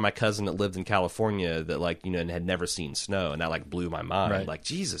talking to my cousin that lived in California that, like, had never seen snow, and that, like, blew my mind. Right. Like,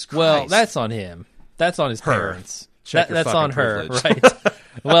 Jesus Christ. Well, that's on him. That's on his parents. That's on her, privilege. right?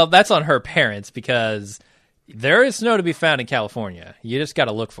 Well, that's on her parents because there is snow to be found in California. You just got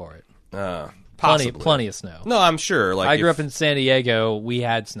to look for it. Plenty of snow. No, I'm sure. Like, I grew up in San Diego. We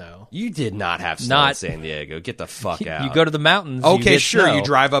had snow. You did not have snow in San Diego. Get the fuck out. You go to the mountains. Okay, you sure. Snow. You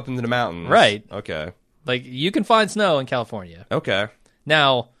drive up into the mountains. Right. Okay. Like, you can find snow in California. Okay.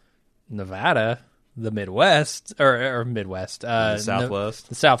 Now, Nevada, the Midwest or Midwest, The Southwest.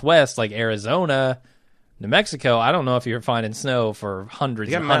 the Southwest, like Arizona, New Mexico. I don't know if you're finding snow for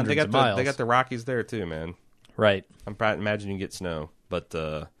hundreds and hundreds of miles. They got the Rockies there too, man. Right. I'm imagining you get snow. But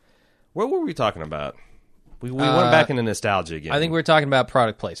what were we talking about? We went back into nostalgia again. I think we were talking about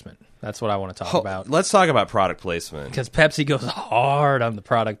product placement. That's what I want to talk about. Let's talk about product placement. Because Pepsi goes hard on the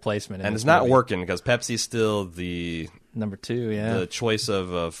product placement. And it's not working because Pepsi's still the number 2, yeah. The choice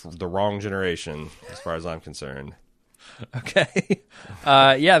of the wrong generation, as far as I'm concerned. Okay.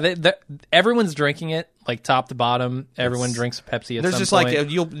 Yeah, everyone's drinking it, like top to bottom. Everyone drinks Pepsi at some point. There's just like,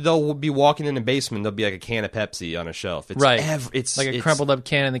 they'll be walking in the basement, there'll be like a can of Pepsi on a shelf. It's right. It's like a crumpled up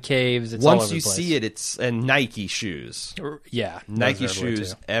can in the caves. It's once all over you the place. see it, it's and Nike shoes. Yeah. Nike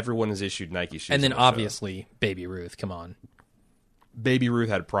shoes. Everyone has issued Nike shoes. And then obviously Baby Ruth. Come on. Baby Ruth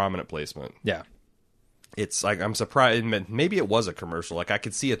had prominent placement. Yeah. It's like, I'm surprised. Maybe it was a commercial. Like I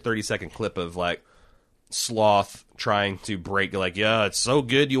could see a 30-second clip of like Sloth trying to break, like, yeah, it's so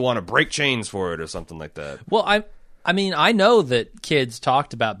good you want to break chains for it or something like that. Well, I mean, I know that kids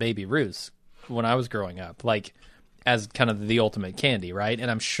talked about Baby Ruths when I was growing up, like as kind of the ultimate candy, right?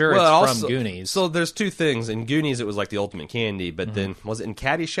 And I'm sure it's from Goonies. So there's two things. In Goonies, it was like the ultimate candy, but then was it in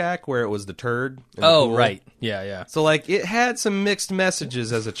Caddyshack where it was the turd? In the pool? Right. Yeah. So like it had some mixed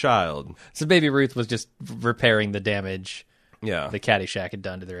messages as a child. So Baby Ruth was just repairing the damage. Yeah, the Caddyshack had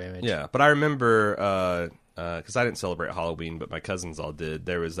done to their image. Yeah, but I remember because I didn't celebrate Halloween, but my cousins all did.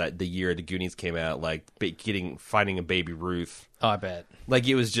 There was the year the Goonies came out, like finding a Baby Ruth. Oh, I bet. Like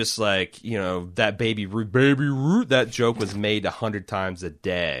it was just like, that Baby Ruth. That joke was made 100 times a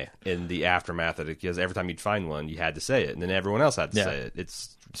day in the aftermath of it, because every time you'd find one, you had to say it, and then everyone else had to say it.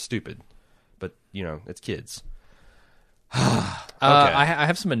 It's stupid, but it's kids. Okay. I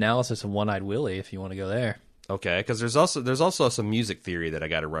have some analysis of One-Eyed Willie if you want to go there. Okay, because there's also some music theory that I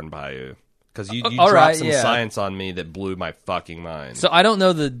got to run by you, because you all dropped right, some yeah. science on me that blew my fucking mind. So I don't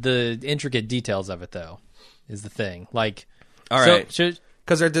know the intricate details of it though, is the thing. Like, all right,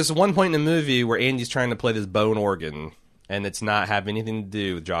 because there's this one point in the movie where Andy's trying to play this bone organ, and it's not have anything to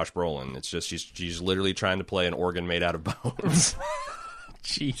do with Josh Brolin. It's just she's literally trying to play an organ made out of bones.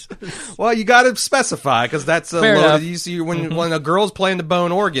 Jesus. Well, you got to specify, because that's Fair enough. You see when a girl's playing the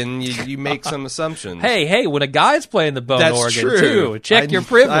bone organ, you make some assumptions. Hey, when a guy's playing the bone that's organ true. too, check your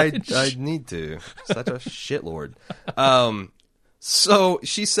privilege. I need to. Such a shitlord. So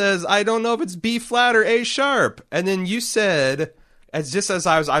she says, I don't know if it's B flat or A sharp, and then you said, as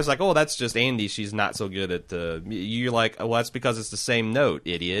I was like, oh, that's just Andy. She's not so good at the. You're like, well, that's because it's the same note,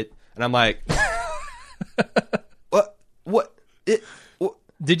 idiot. And I'm like, what?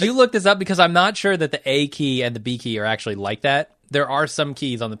 Did you look this up? Because I'm not sure that the A key and the B key are actually like that. There are some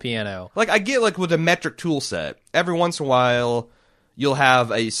keys on the piano. Like, I get, like, with a metric tool set, every once in a while, you'll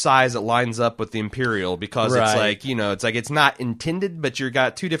have a size that lines up with the imperial, because it's like, it's not intended, but you've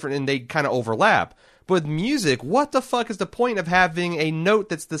got two different, and they kind of overlap. But with music, what the fuck is the point of having a note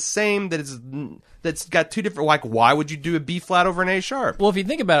that's the same, that's got two different, like, why would you do a B flat over an A sharp? Well, if you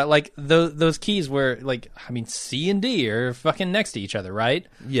think about it, like, those keys were, like, I mean, C and D are fucking next to each other, right?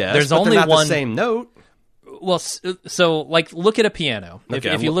 Yes, there's but only they're not one the same note. Well, so like, look at a piano.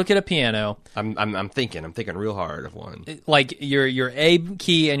 If you look at a piano, I'm thinking real hard of one. Like your A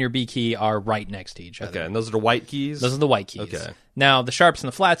key and your B key are right next to each other. Okay, and those are the white keys? Those are the white keys. Okay. Now, the sharps and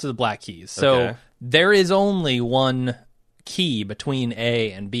the flats are the black keys. So there is only one key between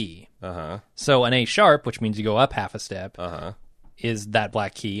A and B. Uh-huh. So an A sharp, which means you go up half a step, uh-huh, is that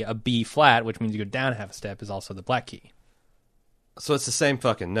black key. A B flat, which means you go down half a step, is also the black key. So it's the same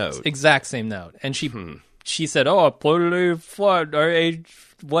fucking note. It's exact same note. And she said, oh, I played A flat, or A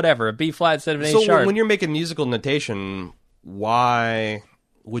whatever, a B flat instead of an A sharp. So when you're making musical notation, why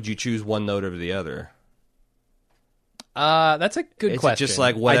would you choose one note over the other? That's a good question. It just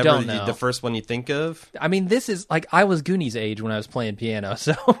like whatever I don't know. The first one you think of? I mean, this is like, I was Goonies age when I was playing piano,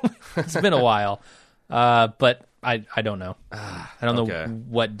 so it's been a while. But I don't know. I don't know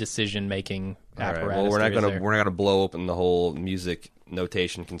what decision making apparatus. Right. Well, we're not gonna blow open the whole music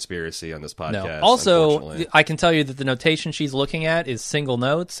notation conspiracy on this podcast. No. Also, I can tell you that the notation she's looking at is single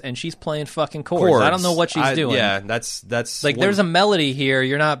notes, and she's playing fucking chords. I don't know what she's doing. Yeah, that's like, there's a melody here.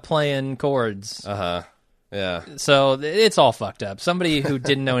 You're not playing chords. Yeah. So it's all fucked up. Somebody who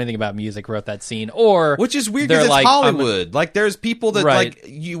didn't know anything about music wrote that scene, or which is weird because it's like, Hollywood. Like, there's people that like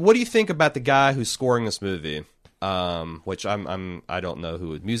you. What do you think about the guy who's scoring this movie? Which I don't know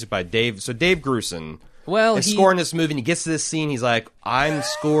who. Music by Dave. So Dave Grusin. Well, he's scoring this movie, and he gets to this scene. He's like, "I'm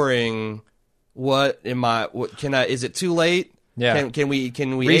scoring. What am I? What can I? Is it too late?" Yeah. Can we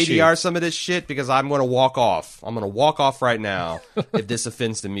Reshoots. ADR some of this shit? Because I'm going to walk off. I'm going to walk off right now if this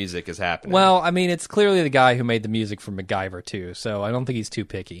offensive music is happening. Well, I mean, it's clearly the guy who made the music for MacGyver too, so I don't think he's too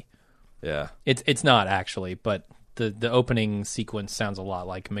picky. Yeah. It's not actually, but the opening sequence sounds a lot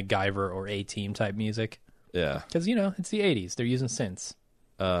like MacGyver or A-Team type music. Yeah. Because, it's the 80s. They're using synths.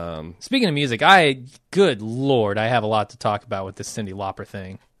 Um, Speaking of music, good Lord, I have a lot to talk about with this Cyndi Lauper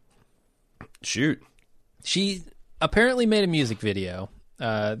thing. Shoot. She apparently made a music video.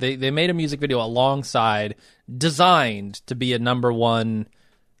 They made a music video alongside, designed to be a number one,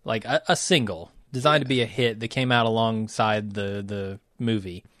 like a single, designed to be a hit that came out alongside the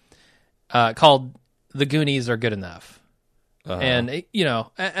movie, called "The Goonies Are Good Enough." And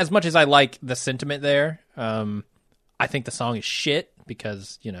as much as I like the sentiment there, I think the song is shit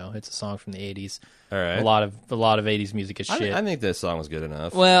because it's a song from the 80s. All right. A lot of 80s music is shit. I think this song was good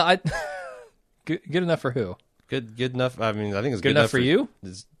enough. Well, good enough for who? Good enough. I mean, I think it's Good enough for you.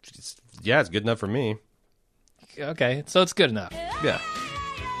 It's good enough for me. Okay, so it's good enough. Yeah.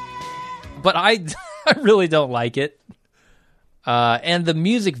 But I really don't like it. And the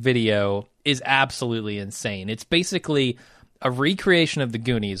music video is absolutely insane. It's basically a recreation of the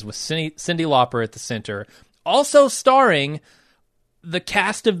Goonies with Cyndi Lauper at the center, also starring the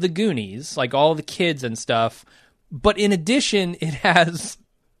cast of the Goonies, like all the kids and stuff. But in addition, it has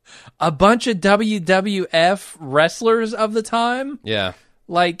a bunch of WWF wrestlers of the time. Yeah.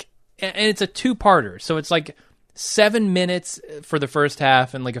 And it's a two-parter. So it's like 7 minutes for the first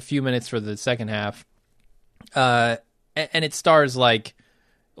half and like a few minutes for the second half. And it stars like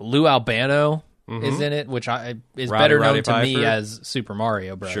Lou Albano is in it, which is better known to me as Super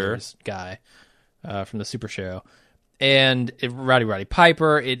Mario Brothers guy from the Super Show. And Roddy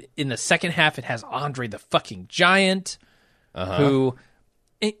Piper. In the second half, it has Andre the fucking Giant, who...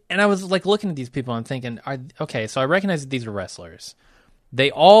 And I was like looking at these people and I'm thinking, okay, so I recognize that these are wrestlers. They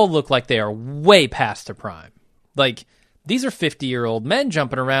all look like they are way past their prime. Like, these are 50-year-old men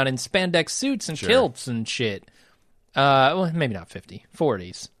jumping around in spandex suits and kilts and shit. Well, maybe not 50,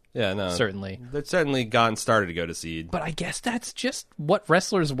 40s. Yeah, no. Certainly. They've certainly gotten started to go to seed. But I guess that's just what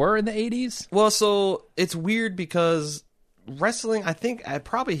wrestlers were in the 80s. Well, so it's weird because wrestling, I think, I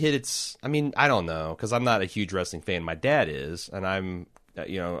probably hit its... I mean, I don't know, because I'm not a huge wrestling fan. My dad is, and I'm...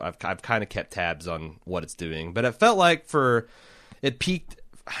 I've kind of kept tabs on what it's doing, but it felt like it peaked.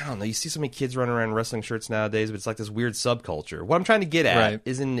 I don't know. You see so many kids running around in wrestling shirts nowadays, but it's like this weird subculture. What I'm trying to get at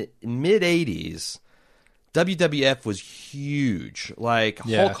is in the mid '80s, WWF was huge. Like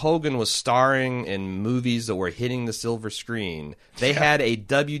Hulk Hogan was starring in movies that were hitting the silver screen. They had a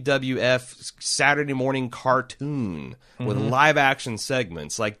WWF Saturday morning cartoon with live action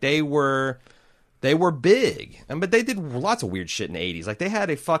segments. Like they were big, but they did lots of weird shit in the 80s. Like, they had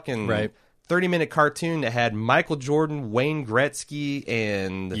a fucking 30-minute cartoon that had Michael Jordan, Wayne Gretzky,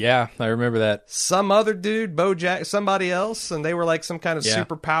 and... Yeah, I remember that. Some other dude, Bo Jackson, somebody else, and they were like some kind of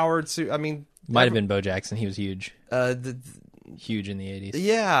super-powered... I mean... Might have been Bo Jackson. He was huge. Huge in the 80s.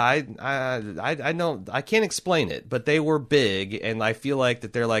 Yeah, I know... I can't explain it, but they were big, and I feel like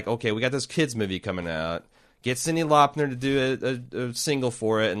that they're like, okay, we got this kids movie coming out. Get Cyndi Lauper to do a single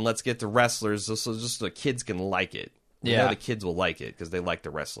for it, and let's get the wrestlers so just the kids can like it. We know the kids will like it because they like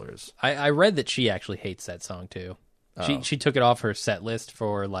the wrestlers. I read that she actually hates that song, too. She took it off her set list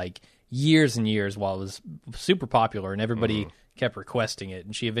for, like, years and years while it was super popular, and everybody kept requesting it.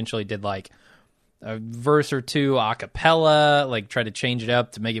 And she eventually did, like, a verse or two a cappella, like, tried to change it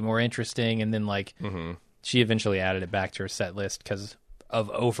up to make it more interesting, and then, like, she eventually added it back to her set list because... of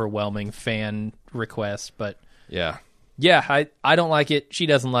overwhelming fan requests, but yeah, I don't like it. She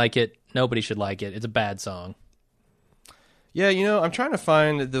doesn't like it. Nobody should like it. It's a bad song. Yeah, I'm trying to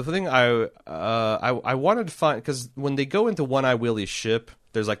find the thing I wanted to find, because when they go into One Eye Willie's ship,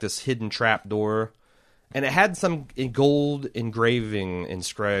 there's like this hidden trap door, and it had some gold engraving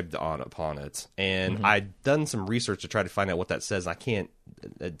inscribed upon it, and I'd done some research to try to find out what that says. I can't.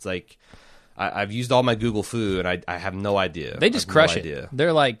 It's like. I've used all my Google Foo, and I have no idea. They just crush it.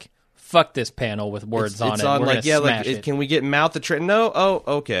 They're like, fuck this panel with words on it. It's on, like, can we get mouth to translate? No? Oh,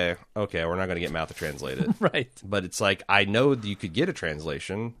 okay. Okay, we're not going to get mouth to translate it. Right. But it's like, I know that you could get a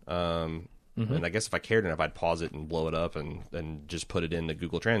translation, and I guess if I cared enough, I'd pause it and blow it up and just put it into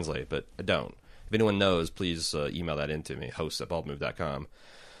Google Translate, but I don't. If anyone knows, please email that in to me, hosts@baldmove.com.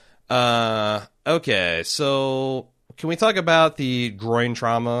 Okay, so can we talk about the groin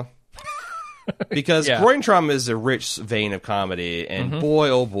trauma? Because groin trauma is a rich vein of comedy, and boy,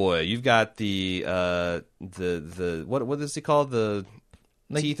 oh boy, you've got the what is he called? The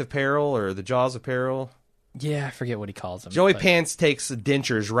teeth of peril or the jaws of peril? Yeah, I forget what he calls them. Joey Pants takes the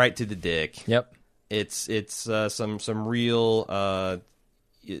dentures right to the dick. Yep. It's some real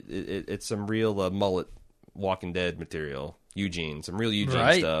it's some real mullet Walking Dead material. Eugene, some real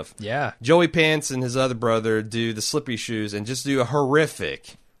Eugene stuff. Yeah. Joey Pants and his other brother do the slippery shoes and just do a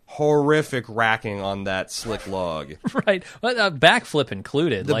horrific racking on that slick log. Right. Well, backflip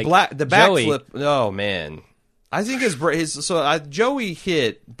included. The backflip. Oh man, I think Joey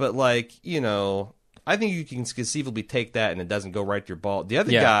hit, but like I think you can conceivably take that and it doesn't go right to your ball. The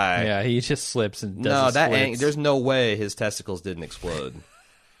other guy, he just slips and does there's no way his testicles didn't explode.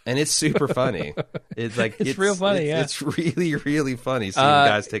 And it's super funny. It's like it's real funny. It's really, really funny seeing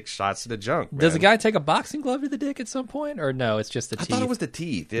guys take shots to the junk. Man. Does a guy take a boxing glove to the dick at some point, or no? It's just the teeth. I thought it was the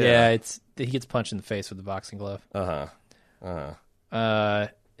teeth. Yeah, he gets punched in the face with the boxing glove. Yeah. I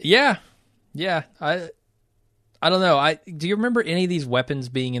don't know. Do you remember any of these weapons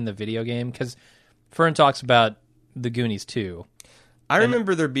being in the video game? Because Fern talks about the Goonies 2. I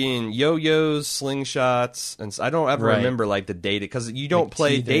remember there being yo-yos, slingshots, and I don't ever remember like the Data, because you don't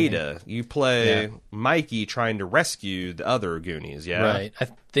play Data. You play Mikey trying to rescue the other Goonies, yeah? Right. I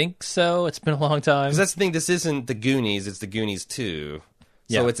think so. It's been a long time. Because that's the thing, this isn't the Goonies, it's the Goonies 2.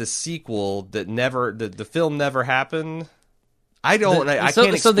 So it's a sequel that the film never happened. I can't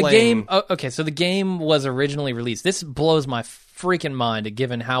explain. So the game, so the game was originally released. This blows my freaking mind,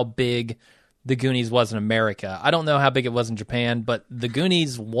 given how big the Goonies was in America. I don't know how big it was in Japan, but the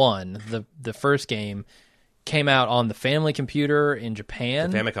Goonies 1, the first game, came out on the family computer in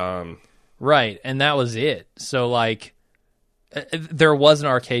Japan. The Famicom. Right, and that was it. So, like, there was an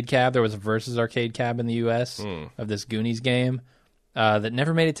arcade cab. There was a Versus arcade cab in the U.S. Of this Goonies game that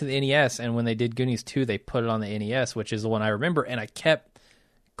never made it to the NES, and when they did Goonies 2, they put it on the NES, which is the one I remember, and I kept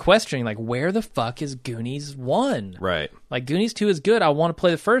questioning, like, where the fuck is Goonies 1? Right. Like, Goonies 2 is good. I want to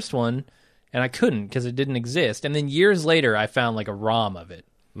play the first one. And I couldn't because it didn't exist. And then years later, I found like a ROM of it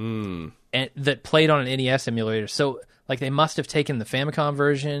and that played on an NES emulator. So like they must have taken the Famicom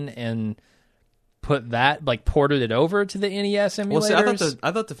version and put that, like ported it over to the NES emulators. Well, see,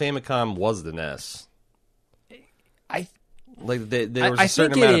 I thought the Famicom was the NES. There was a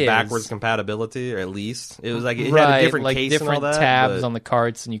certain amount of backwards compatibility, or at least it was like it had a different like case different and all that, tabs on the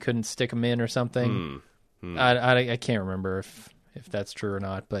carts, and you couldn't stick them in or something. I can't remember if that's true or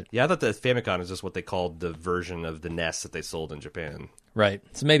not, but yeah, I thought the Famicom is just what they called the version of the NES that they sold in Japan. Right.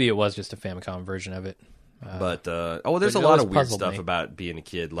 So maybe it was just a Famicom version of it. There's a lot of weird stuff about being a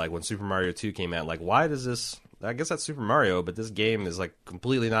kid. Like when Super Mario 2 came out, like why does this? I guess that's Super Mario, but this game is like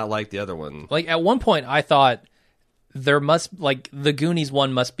completely not like the other one. Like at one point, I thought there must the Goonies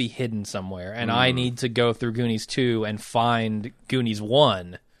 1 must be hidden somewhere, and I need to go through Goonies 2 and find Goonies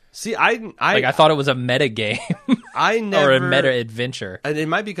 1. See, I thought it was a meta game. Or a meta adventure. And it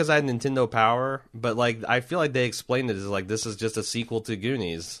might be because I had Nintendo Power, but like I feel like they explained it as like this is just a sequel to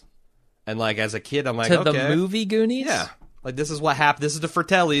Goonies. And like as a kid, I'm like, to the movie Goonies? Yeah. Like this is what happened. This is the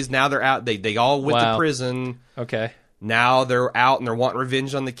Fratellis. Now they're out. They all went to prison. Okay. Now they're out and they're wanting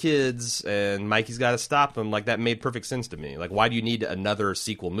revenge on the kids, and Mikey's got to stop them. Like that made perfect sense to me. Like why do you need another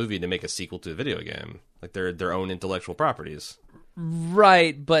sequel movie to make a sequel to a video game? Like they're their own intellectual properties.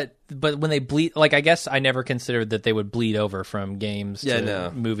 Right, but when they bleed, like I guess I never considered that they would bleed over from games to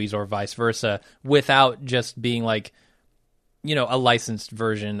movies or vice versa without just being like, a licensed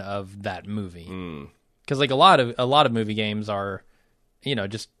version of that movie. Because like a lot of movie games are,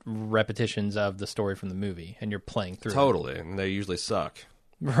 just repetitions of the story from the movie, and you're playing through. Totally, and they usually suck.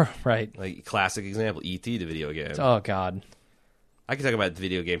 Right. Like classic example, E.T. the video game. Oh God. I can talk about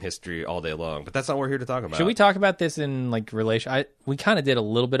video game history all day long, but that's not what we're here to talk about. Should we talk about this in like relation? We kind of did a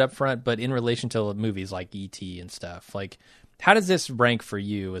little bit up front, but in relation to movies like E.T. and stuff, like how does this rank for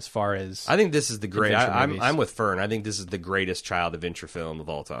you as far as? I think this is the great. I'm with Fern. I think this is the greatest child adventure film of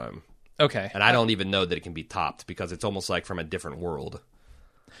all time. Okay, and I don't even know that it can be topped because it's almost like from a different world.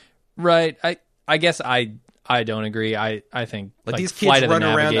 Right. I guess I don't agree. I think like these kids running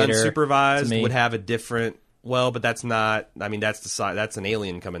around unsupervised would have a different. Well, but that's not. I mean, that's an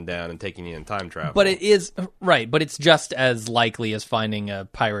alien coming down and taking you in time travel. But it is right. But it's just as likely as finding a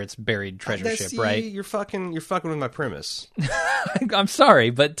pirate's buried treasure ship, right? You're fucking with my premise. I'm sorry,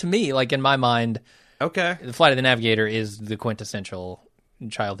 but to me, like in my mind, okay, The Flight of the Navigator is the quintessential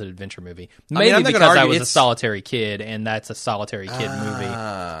childhood adventure movie. Maybe because I was a solitary kid, and that's a solitary kid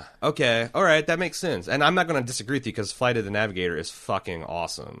movie. Okay, all right, that makes sense. And I'm not going to disagree with you because Flight of the Navigator is fucking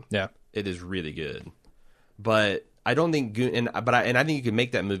awesome. Yeah, it is really good. But I don't think I think you can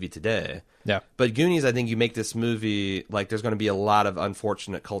make that movie today. Yeah. But Goonies, I think you make this movie like there's going to be a lot of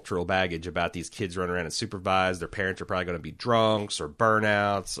unfortunate cultural baggage about these kids running around unsupervised. Their parents are probably going to be drunks or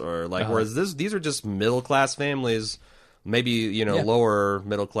burnouts or like. Whereas these are just middle class families maybe, Yeah. lower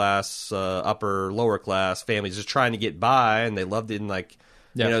middle class, upper lower class families just trying to get by, and they loved it. And like,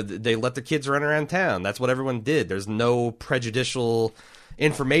 Yeah. they let their kids run around town. That's what everyone did. There's no prejudicial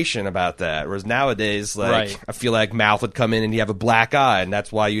information about that. Whereas nowadays, like, Right. I feel like Mouth would come in and he'd have a black eye, and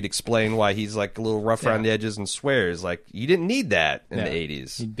that's why you'd explain why he's like a little rough around the edges and swears. Like, you didn't need that in the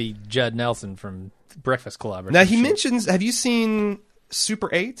 80s. He'd be Judd Nelson from Breakfast Club. Or Now some he shit. mentions, have you seen Super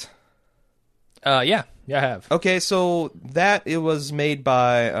 8? Yeah, I have. Okay, so it was made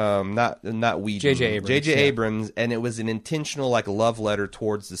by not Whedon, J.J. Abrams, J.J. yeah. Abrams, and it was an intentional like love letter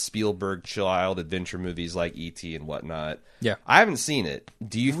towards the Spielberg child adventure movies like E.T. and whatnot. Yeah. I haven't seen it.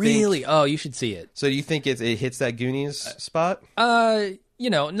 Do you Really? think? Oh, you should see it. So do you think it hits that Goonies spot?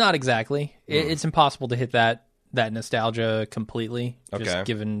 Not exactly. It's impossible to hit that nostalgia completely, just Okay.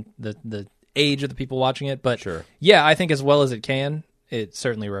 given the age of the people watching it. But Sure. yeah, I think as well as it can, it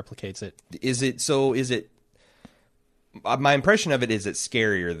certainly replicates it. Is it? My impression of it is it's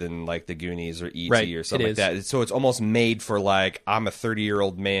scarier than like the Goonies or E.T. Right, or something it like is. that. So it's almost made for like, I'm a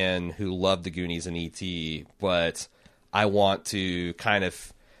 30-year-old man who loved the Goonies and E.T., but I want to kind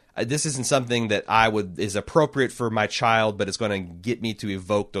of. This isn't something that is appropriate for my child, but it's going to get me to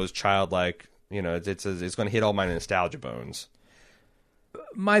evoke those childlike. It's going to hit all my nostalgia bones.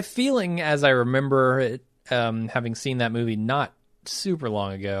 My feeling, as I remember it, having seen that movie not super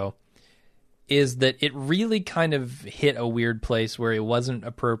long ago, is that it really kind of hit a weird place where it wasn't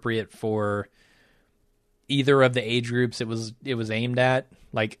appropriate for either of the age groups it was aimed at,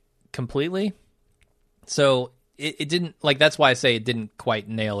 like, completely. So it didn't, like, that's why I say it didn't quite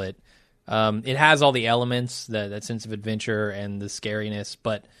nail it. It has all the elements, that sense of adventure and the scariness,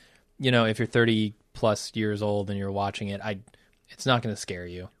 but if you're 30 plus years old and you're watching it, it's not going to scare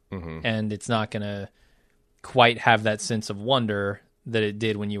you, and it's not going to quite have that sense of wonder that it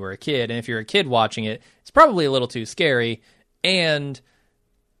did when you were a kid. And if you're a kid watching it, it's probably a little too scary. And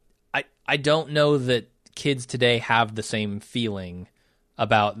I don't know that kids today have the same feeling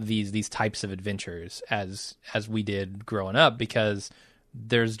about these types of adventures as we did growing up, because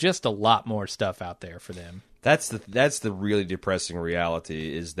there's just a lot more stuff out there for them. That's the really depressing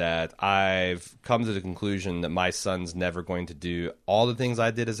reality, is that I've come to the conclusion that my son's never going to do all the things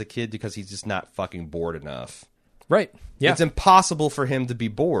I did as a kid because he's just not fucking bored enough. Right. Yeah. It's impossible for him to be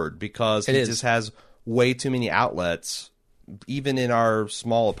bored because he It is. just has way too many outlets. Even in our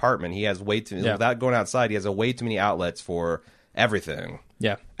small apartment, he has way too, without going outside, he has way too many outlets for everything.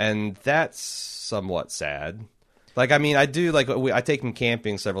 Yeah. And that's somewhat sad. Like, I mean, I do, like, I take him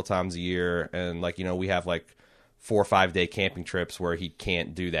camping several times a year, and, like, we have, like, 4 or 5 day camping trips where he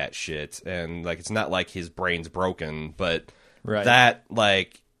can't do that shit. And, like, it's not like his brain's broken, but Right. that,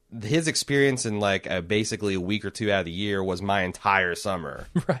 like, his experience in, like, basically a week or two out of the year was my entire summer.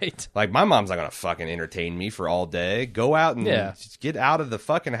 Right. Like, my mom's not going to fucking entertain me for all day. Go out and just get out of the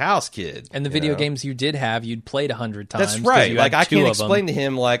fucking house, kid. And the video games you did have, you'd played 100 times. That's 'cause right. you Like, had I two can't of them. explain to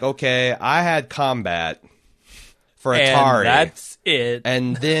him, like, okay, I had Combat for And Atari. that's it.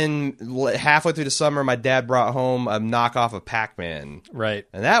 And then halfway through the summer, my dad brought home a knockoff of Pac-Man. Right.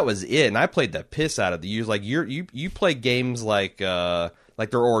 And that was it. And I played the piss out of the use. Like, you play games like they're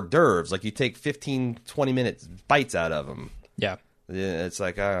hors d'oeuvres. Like, you take 15, 20 minutes bites out of them. Yeah. It's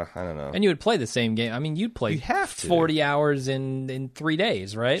like, I don't know. And you would play the same game. I mean, you'd play You have to. 40 hours in 3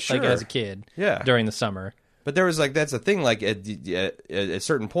 days, right? Like, Sure. as a kid. Yeah. During the summer. But there was, like, that's the thing. Like, at a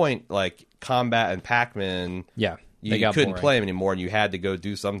certain point, like, Combat and Pac-Man... Yeah. You couldn't play them anymore, and you had to go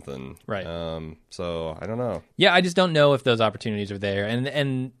do something. Right. So I don't know. Yeah, I just don't know if those opportunities are there,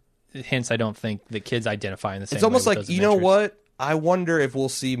 and hence I don't think the kids identify in the same way. It's almost with like, those you know adventures. what? I wonder if we'll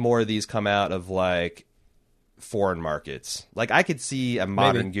see more of these come out of, like, foreign markets. Like, I could see a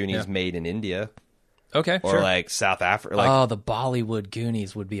modern Maybe, Goonies yeah. made in India Okay, or sure. like South Africa. Like, oh, the Bollywood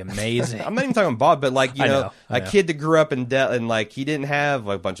Goonies would be amazing. I'm not even talking Bob, but like, I know, know. a kid that grew up and like he didn't have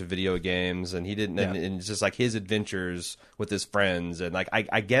like, a bunch of video games, and he didn't, and it's just like his adventures with his friends, and like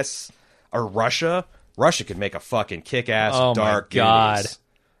I guess, or Russia could make a fucking kick-ass Oh, my dark God. Goonies.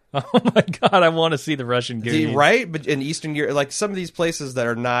 Oh my god, I want to see the Russian Goonies. Right, but in Eastern Europe, like some of these places that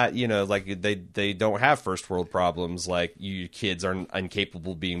are not, like they don't have first world problems. Like you kids are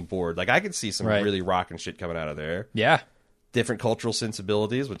incapable of being bored. Like I could see some Right. really rocking shit coming out of there. Yeah, Different cultural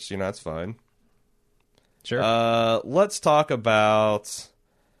sensibilities, which that's fine. sure. Let's talk about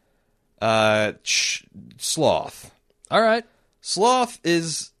Sloth. All right. Sloth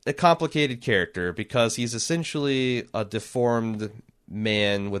is a complicated character because he's essentially a deformed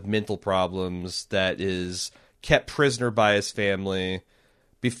man with mental problems that is kept prisoner by his family,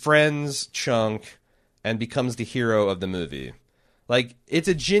 befriends Chunk, and becomes the hero of the movie. Like, it's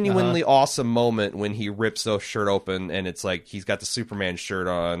a genuinely awesome moment when he rips the shirt open and it's like he's got the Superman shirt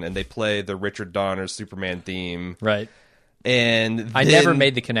on and they play the Richard Donner Superman theme. Right. And I never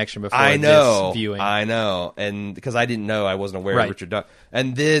made the connection before this viewing. I know. And because I didn't know, I wasn't aware of Richard Donner.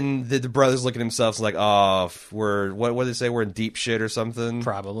 And then the brothers look at themselves like, oh, what did they say? We're in deep shit or something?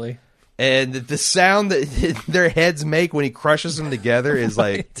 Probably. And the sound that their heads make when he crushes them together is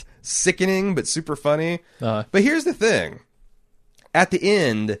like sickening, but super funny. But here's the thing. At the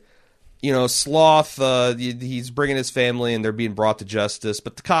end, Sloth, he's bringing his family and they're being brought to justice,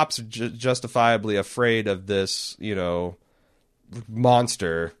 but the cops are justifiably afraid of this,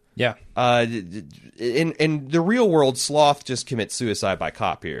 monster. Yeah. In the real world, Sloth just commits suicide by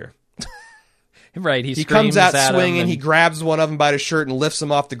cop here. Right. He comes out swinging, he grabs one of them by the shirt and lifts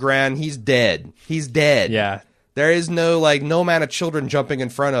him off the ground. He's dead. He's dead. Yeah. There is no amount of children jumping in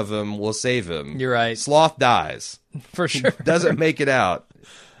front of him will save him. You're right. Sloth dies. For sure. He doesn't make it out.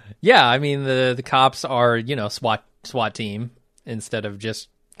 Yeah, I mean the cops are, SWAT team instead of just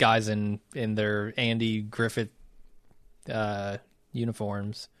guys in their Andy Griffith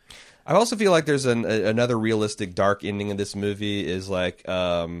uniforms. I also feel like there's another realistic dark ending of this movie is like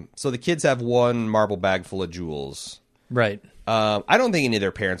so the kids have one marble bag full of jewels. Right. I don't think any of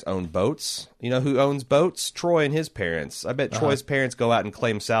their parents own boats. You know who owns boats? Troy and his parents. I bet Troy's parents go out and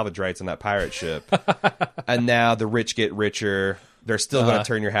claim salvage rights on that pirate ship. And now the rich get richer. They're still going to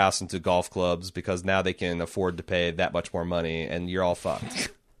turn your house into golf clubs because now they can afford to pay that much more money, and you're all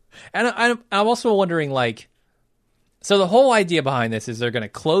fucked. And I'm also wondering, so the whole idea behind this is they're going to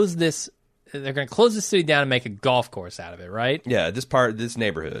close this city down and make a golf course out of it, right? Yeah, this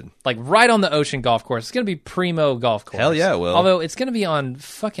neighborhood. Like right on the ocean golf course. It's going to be primo golf course. Hell yeah, it will. Although it's going to be on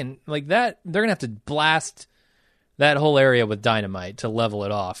fucking, that, they're going to have to blast that whole area with dynamite to level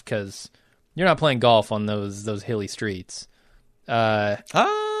it off because you're not playing golf on those hilly streets. I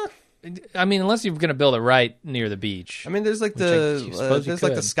mean, unless you're going to build it right near the beach. I mean, there's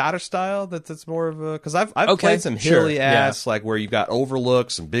the Scottish style that's more of a because I've played some hilly ass where you've got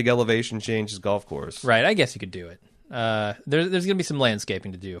overlooks and big elevation changes golf course. Right, I guess you could do it. There's going to be some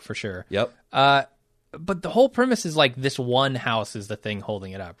landscaping to do for sure. Yep. But the whole premise is this one house is the thing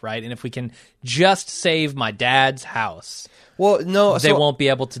holding it up, right? And if we can just save my dad's house, well, no, they won't be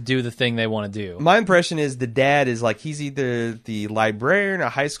able to do the thing they want to do. My impression is the dad is he's either the librarian, a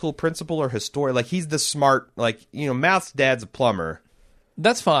high school principal, or historian. He's the smart, Mouth's dad's a plumber.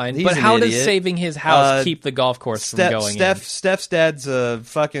 That's fine, but how does saving his house keep the golf course from going in? Steph's dad's a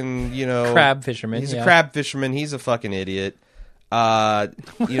fucking, crab fisherman. He's a crab fisherman. He's a fucking idiot.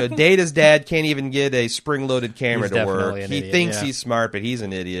 Data's dad can't even get a spring-loaded camera to work. He thinks he's smart, but he's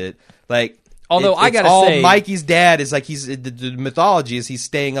an idiot. Although I gotta say, Mikey's dad is the mythology is he's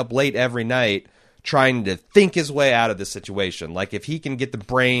staying up late every night trying to think his way out of this situation. If he can get the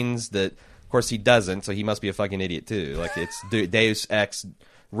brains that, of course, he doesn't, so he must be a fucking idiot too. It's Deus Ex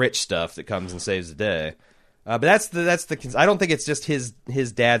rich stuff that comes and saves the day. But that's the. I don't think it's just his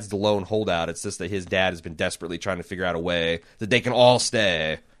dad's the lone holdout. It's just that his dad has been desperately trying to figure out a way that they can all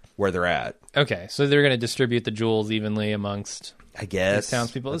stay where they're at. Okay, so they're going to distribute the jewels evenly amongst, I guess,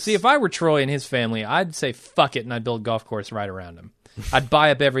 townspeople. See, if I were Troy and his family, I'd say fuck it, and I'd build a golf course right around him. I'd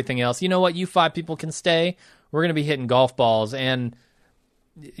buy up everything else. You know what? You 5 people can stay. We're going to be hitting golf balls, and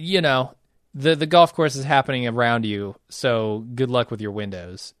the golf course is happening around you. So good luck with your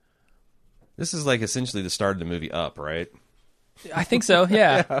windows. This is essentially the start of the movie Up, right? I think so.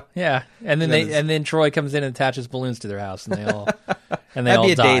 Yeah. And then Troy comes in and attaches balloons to their house, and they all that'd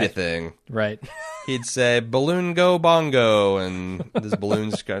be a die. Data thing, right? He'd say "balloon go bongo," and this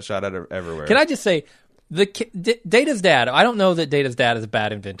balloons got shot out everywhere. Can I just say, Data's dad? I don't know that Data's dad is a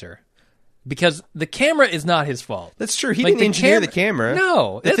bad inventor. Because the camera is not his fault. That's true. He didn't engineer the camera.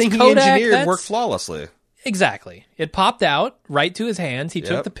 No, the thing Kodak, he engineered worked flawlessly. Exactly. It popped out right to his hands. He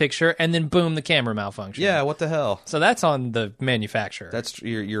took the picture, and then boom, the camera malfunctioned. Yeah, what the hell? So that's on the manufacturer.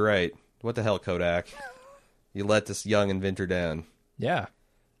 You're right. What the hell, Kodak? You let this young inventor down. Yeah.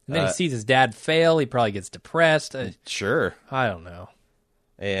 And then he sees his dad fail. He probably gets depressed. Sure. I don't know.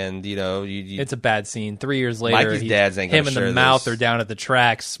 And, it's a bad scene. 3 years later, Mikey's dad's ain't gonna him and share the mouth this. are down at the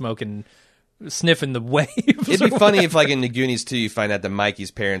tracks sniffing the waves. It'd be funny if, in the Goonies 2, you find out that Mikey's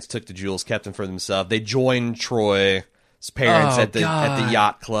parents took the jewels, kept them for themselves. They joined Troy's parents at the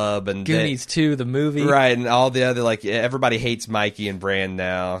yacht club. And Goonies 2, the movie. Right, and all the other, everybody hates Mikey and Brand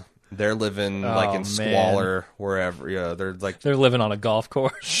now. They're living, in squalor, wherever. They're living on a golf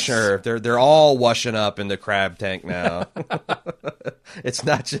course. Sure, they're all washing up in the crab tank now. It's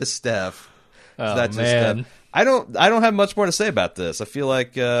not just Steph. Just Steph. I don't have much more to say about this. I feel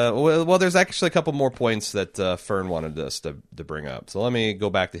like well, there's actually a couple more points that Fern wanted us to bring up. So let me go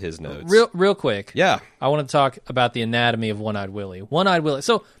back to his notes. Real quick. Yeah. I want to talk about the anatomy of One-Eyed Willie. One-Eyed Willie.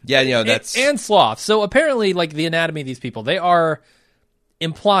 So yeah, that's and Sloth. So apparently, like the anatomy of these people, they are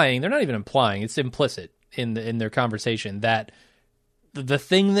implying. They're not even implying. It's implicit in their conversation that the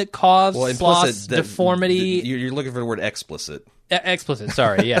thing that caused Sloth's deformity. You're looking for the word explicit. Explicit.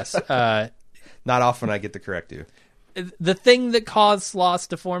 Sorry. Yes. Not often I get to correct you. The thing that caused Sloth's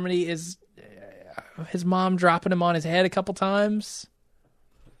deformity is his mom dropping him on his head a couple times.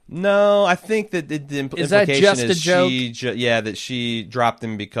 No, I think that the implication that just is a joke? that she dropped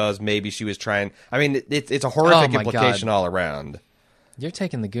him because maybe she was trying. I mean, it's a horrific implication all around. You're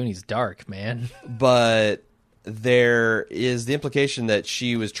taking the Goonies dark, man. But there is the implication that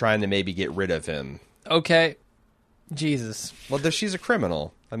she was trying to maybe get rid of him. Okay. Jesus. Well, she's a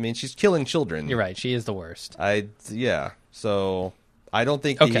criminal. I mean, she's killing children. You're right. She is the worst. So I don't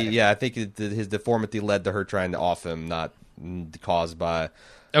think. Okay. I think his deformity led to her trying to off him, not caused by.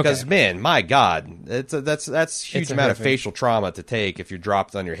 Because man, my God, that's a huge amount of facial trauma to take if you're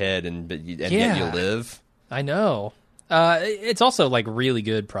dropped on your head and yet you live. I know. It's also like really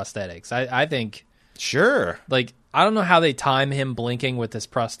good prosthetics. I think. Sure. Like I don't know how they time him blinking with this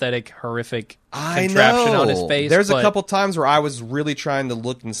prosthetic horrific contraption on his face. There's a couple times where I was really trying to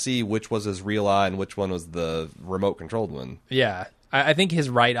look and see which was his real eye and which one was the remote controlled one. Yeah. I think his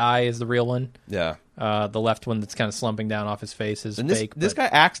right eye is the real one. Yeah. The left one that's kind of slumping down off his face is fake. This guy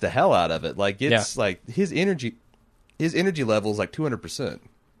acts the hell out of it. Like it's like his energy level is like 200%.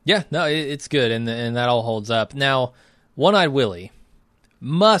 Yeah, no, it's good, and that all holds up. Now, One-Eyed Willie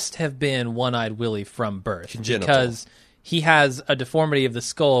must have been One-Eyed Willie from birth. Congenital. Because he has a deformity of the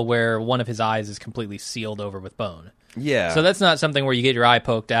skull where one of his eyes is completely sealed over with bone. Yeah. So that's not something where you get your eye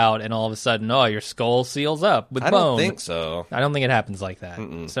poked out and all of a sudden, your skull seals up with bone. I don't think so. I don't think it happens like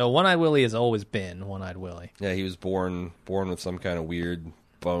that. So One-Eyed Willie has always been One-Eyed Willie. Yeah, he was born with some kind of weird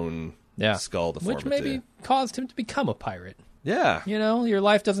bone skull deformity. Which maybe caused him to become a pirate. Yeah. Your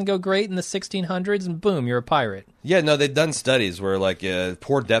life doesn't go great in the 1600s and boom, you're a pirate. Yeah, no, they've done studies where like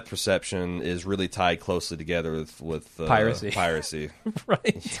poor depth perception is really tied closely together with piracy.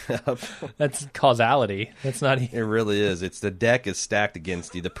 Right. Yep. That's causality. That's not It really is. It's the deck is stacked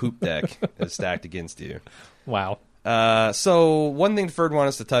against you. The poop deck is stacked against you. Wow. So one thing Ferd wanted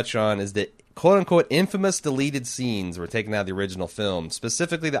us to touch on is that quote-unquote infamous deleted scenes were taken out of the original film,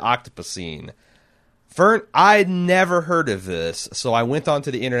 specifically the octopus scene. Fern, I'd never heard of this, so I went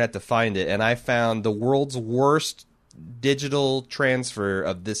onto the internet to find it, and I found the world's worst digital transfer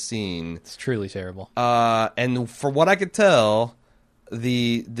of this scene. It's truly terrible. And from what I could tell,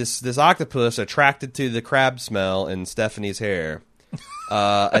 this octopus, attracted to the crab smell in Stephanie's hair,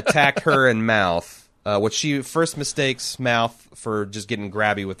 attacked her in mouth. Which she first mistakes mouth for just getting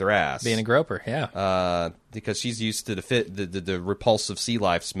grabby with her ass, being a groper, yeah. Because she's used to the repulsive sea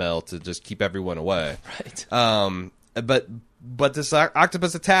life smell to just keep everyone away. Right. But this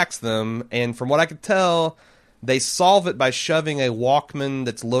octopus attacks them, and from what I could tell, they solve it by shoving a Walkman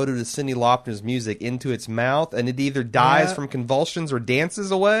that's loaded with Cyndi Lauper's music into its mouth, and it either dies from convulsions or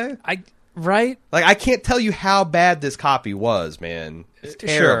dances away. Right? Like, I can't tell you how bad this copy was, man. It's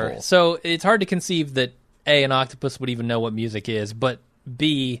terrible. Sure. So it's hard to conceive that A, an octopus would even know what music is, but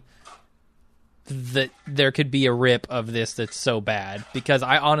B, that there could be a rip of this that's so bad, because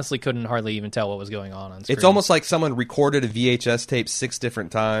I honestly couldn't hardly even tell what was going on screen. It's almost like someone recorded a VHS tape 6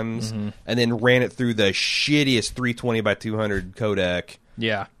 different times and then ran it through the shittiest 320 by 200 codec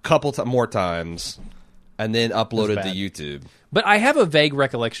couple more times and then uploaded to YouTube. But I have a vague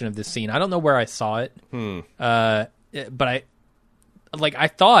recollection of this scene. I don't know where I saw it. But I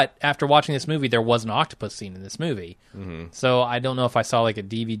thought after watching this movie there was an octopus scene in this movie. So I don't know if I saw like a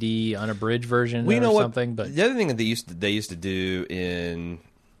DVD unabridged version something. But the other thing that they used to do in,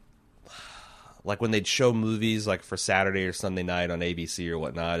 like when they'd show movies like for Saturday or Sunday night on ABC or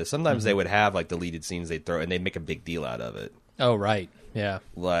whatnot, is sometimes they would have like deleted scenes they'd throw and they'd make a big deal out of it. Oh, right. Yeah.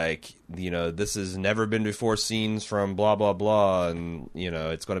 Like, this has never been before scenes from blah, blah, blah. And,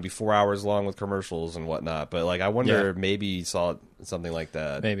 it's going to be 4 hours long with commercials and whatnot. But, like, I wonder maybe you saw something like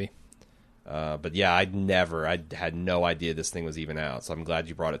that. Maybe. But, yeah, I had no idea this thing was even out. So I'm glad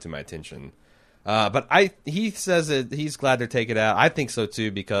you brought it to my attention. But he says that he's glad they're taking it out. I think so,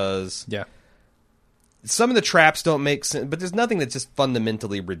 too, because some of the traps don't make sense. But there's nothing that's just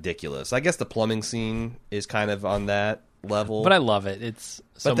fundamentally ridiculous. I guess the plumbing scene is kind of on that level, but I love it. It's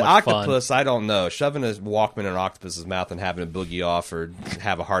so but the much octopus, fun. I don't know. Shoving a Walkman in an octopus's mouth and having a boogie off or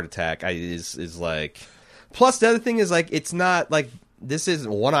have a heart attack is like. Plus, the other thing is like it's not like this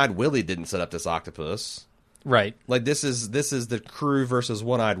isn't One-Eyed Willie didn't set up this octopus. Right. Like this is the crew versus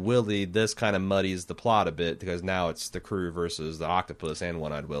One-Eyed Willie. This kind of muddies the plot a bit because now it's the crew versus the octopus and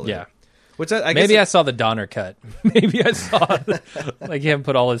One-Eyed Willie. Yeah. Which I Maybe guess I saw the Donner cut. Maybe I saw like him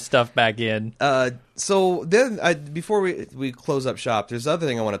put all his stuff back in. So then, before we close up shop, there's the other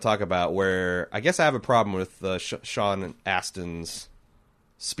thing I want to talk about where I guess I have a problem with Sean Astin's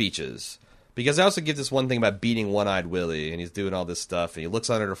speeches. Because I also get this one thing about beating One-Eyed Willie, and he's doing all this stuff, and he looks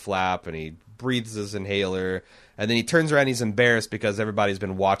under the flap, and he breathes his inhaler, and then he turns around and he's embarrassed because everybody's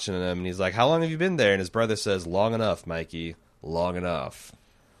been watching him, and he's like, how long have you been there? And his brother says, long enough, Mikey, long enough.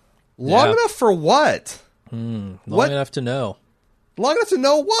 Long enough for what? Long enough to know. Long enough to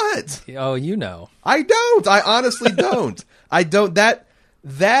know what? Oh, you know. I don't. I honestly don't. I don't. That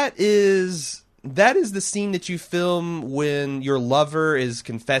is the scene that you film when your lover is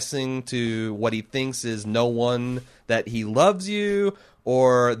confessing to what he thinks is no one, that he loves you,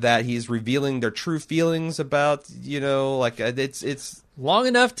 or that he's revealing their true feelings about, like it's long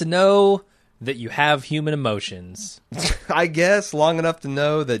enough to know that you have human emotions. I guess long enough to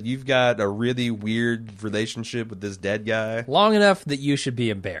know that you've got a really weird relationship with this dead guy. Long enough that you should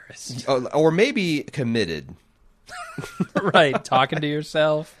be embarrassed. Or maybe committed. Right, talking to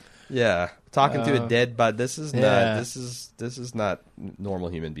yourself. Yeah, talking to a dead body. This is not normal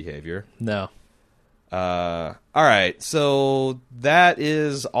human behavior. No. All right, so that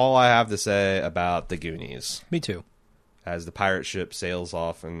is all I have to say about the Goonies. Me too. As the pirate ship sails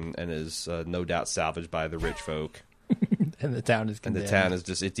off and is no doubt salvaged by the rich folk. And the town is condemned. And the town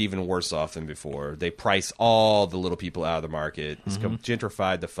is it's even worse off than before. They price all the little people out of the market. It's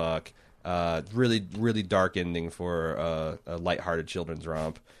gentrified the fuck. Really, really dark ending for a lighthearted children's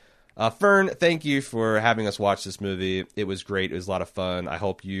romp. Fern, thank you for having us watch this movie. It was great. It was a lot of fun. I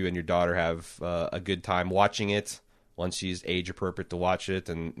hope you and your daughter have a good time watching it once she's age appropriate to watch it.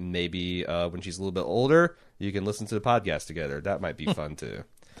 And maybe when she's a little bit older, you can listen to the podcast together. That might be fun too.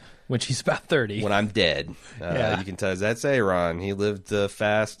 When she's about 30. When I'm dead. You can tell that's Aaron. He lived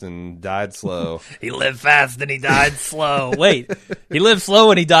fast and died slow. He lived fast and he died slow. Wait, he lived slow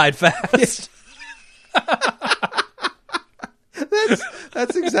and he died fast.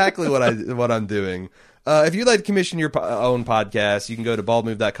 That's exactly what I'm doing. If you'd like to commission your own podcast, you can go to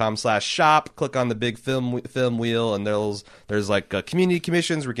baldmove.com/shop, click on the big film wheel, and there's like community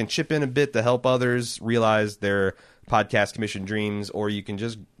commissions where you can chip in a bit to help others realize their podcast commission dreams, or you can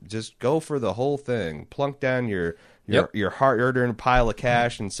just go for the whole thing. Plunk down your hard-earned pile of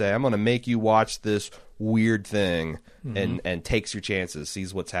cash and say, I'm going to make you watch this weird thing, and takes your chances,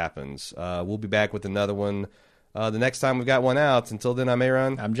 sees what happens. We'll be back with another one the next time we've got one out. Until then, I'm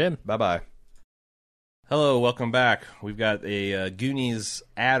Aaron. I'm Jim. Bye-bye. Hello, welcome back. We've got a Goonies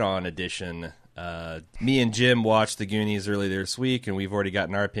add-on edition. Me and Jim watched the Goonies earlier this week, and we've already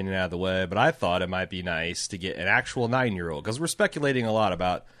gotten our opinion out of the way, but I thought it might be nice to get an actual 9-year-old, because we're speculating a lot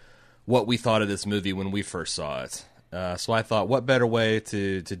about what we thought of this movie when we first saw it. So I thought, what better way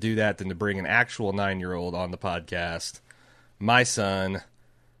to do that than to bring an actual 9-year-old on the podcast? My son,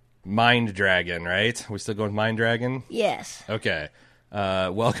 Mind Dragon, right? Are we still going with Mind Dragon? Yes. Okay.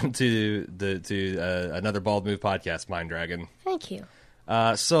 Welcome to another Bald Move podcast, Mind Dragon. Thank you.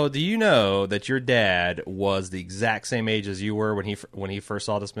 So do you know that your dad was the exact same age as you were when he first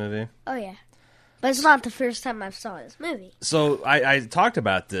saw this movie? Oh, yeah. But it's not the first time I've saw this movie. So I talked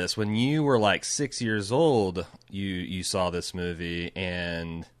about this. When you were like 6 years old, you saw this movie,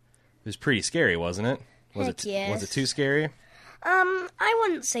 and it was pretty scary, wasn't it? Yes. Was it too scary? I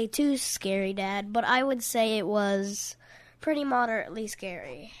wouldn't say too scary, Dad, but I would say it was pretty moderately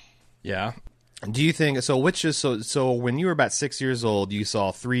scary. Yeah. Do you think so? So when you were about 6 years old, you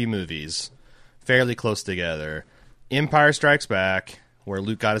saw 3 movies fairly close together: Empire Strikes Back, where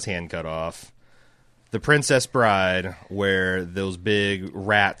Luke got his hand cut off; The Princess Bride, where those big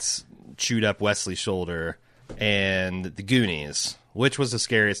rats chewed up Wesley's shoulder; and The Goonies. Which was the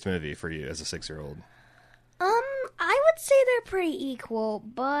scariest movie for you as a 6-year-old? I would say they're pretty equal,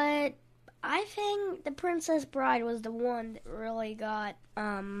 but I think The Princess Bride was the one that really got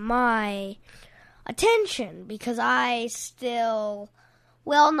my attention, because I still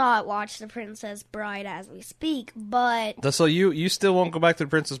will not watch The Princess Bride as we speak, but... So you still won't go back to The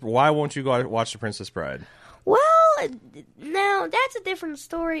Princess Bride? Why won't you go watch The Princess Bride? Well, now, that's a different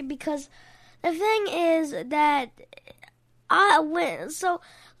story, because the thing is that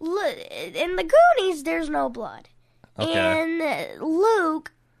look, in the Goonies, there's no blood. Okay. And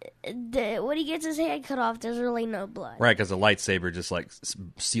Luke, when he gets his hand cut off, there's really no blood. Right, because the lightsaber just like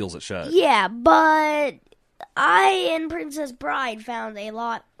seals it shut. Yeah, but I in Princess Bride found a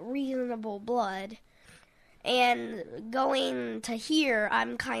lot reasonable blood. And going to here,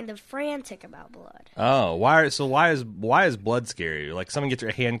 I'm kind of frantic about blood. Oh, why is blood scary? Like, someone gets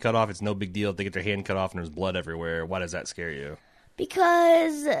their hand cut off, it's no big deal. If they get their hand cut off and there's blood everywhere, why does that scare you?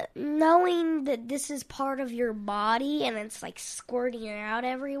 Because knowing that this is part of your body and it's like squirting out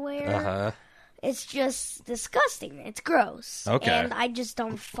everywhere, it's just disgusting. It's gross. Okay. And I just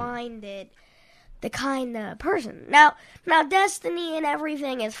don't find it the kind of person. Now Destiny and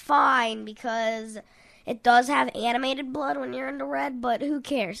everything is fine because it does have animated blood when you're into red, but who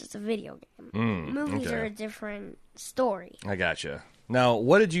cares? It's a video game. Movies are a different story. I gotcha. Now,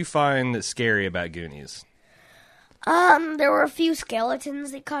 what did you find scary about Goonies? There were a few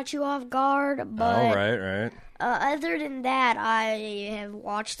skeletons that caught you off guard, but right. Other than that, I have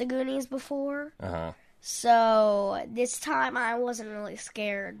watched the Goonies before. Uh-huh. So this time I wasn't really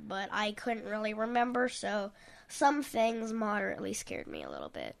scared, but I couldn't really remember, so some things moderately scared me a little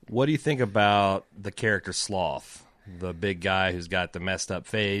bit. What do you think about the character Sloth? The big guy who's got the messed up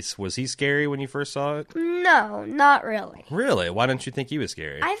face. Was he scary when you first saw it? No, not really. Really? Why didn't you think he was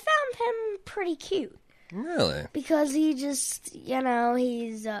scary? I found him pretty cute. Really? Because he just,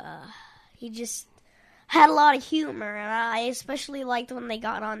 he just had a lot of humor, and I especially liked when they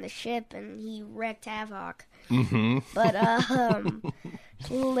got on the ship and he wreaked havoc. Mm-hmm. But,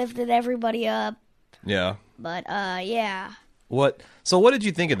 he lifted everybody up. Yeah. But, yeah. So what did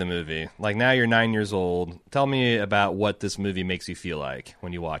you think of the movie? Like, now you're 9 years old. Tell me about what this movie makes you feel like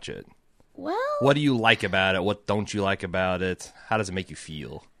when you watch it. Well... What do you like about it? What don't you like about it? How does it make you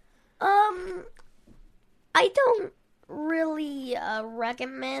feel? I don't really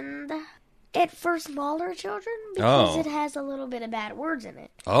recommend it for smaller children because it has a little bit of bad words in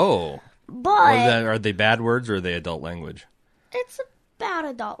it. Oh. But... Are they bad words or are they adult language? It's about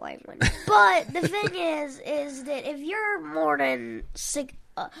adult language. But the thing is that if you're more than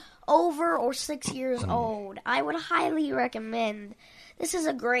over or 6 years old, I would highly recommend. This is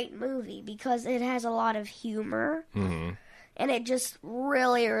a great movie because it has a lot of humor, and it just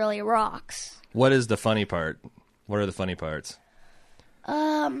really, really rocks. What is the funny part? What are the funny parts?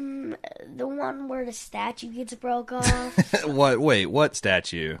 The one where the statue gets broke off. What? Wait, what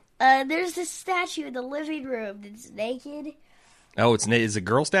statue? There's this statue in the living room that's naked. Oh, is it a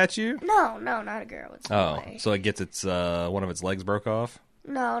girl statue? No, not a girl. It's a boy. So it gets one of its legs broke off?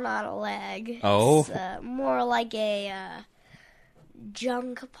 No, not a leg. Oh. It's more like a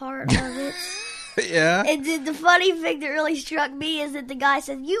junk part of it. Yeah. And the funny thing that really struck me is that the guy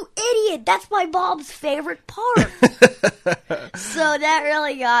said, "You idiot, that's my mom's favorite part." So that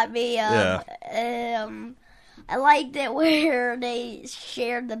really got me. Yeah. I liked it where they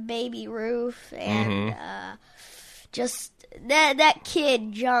shared the baby roof and just that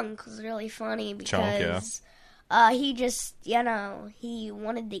kid Junk was really funny because he just, he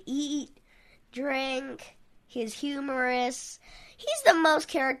wanted to eat, drink, he's humorous. He's the most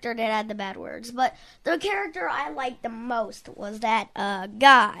character that had the bad words, but the character I liked the most was that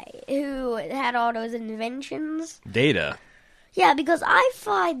guy who had all those inventions. Data. Yeah, because I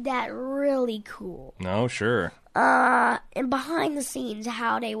find that really cool. No, sure. And behind the scenes,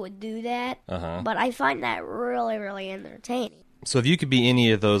 how they would do that. But I find that really, really entertaining. So if you could be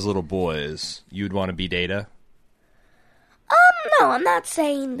any of those little boys, you'd want to be Data? No, I'm not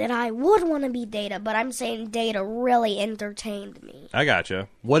saying that I would want to be Data, but I'm saying Data really entertained me. I gotcha.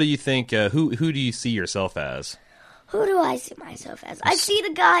 What do you think, who do you see yourself as? Who do I see myself as? I see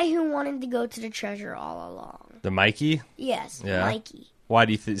the guy who wanted to go to the treasure all along. The Mikey? Yes, Yeah. Mikey. Why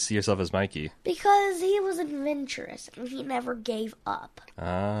do you see yourself as Mikey? Because he was adventurous and he never gave up.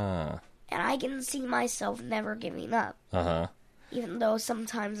 Ah. And I can see myself never giving up. Uh-huh. Even though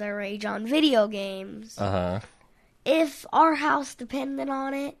sometimes I rage on video games. Uh-huh. If our house depended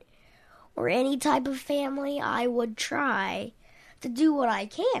on it, or any type of family, I would try to do what I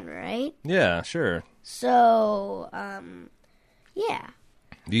can, right? Yeah, sure. So, yeah.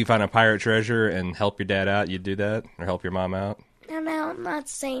 Do you find a pirate treasure and help your dad out? You'd do that? Or help your mom out? Now, I'm not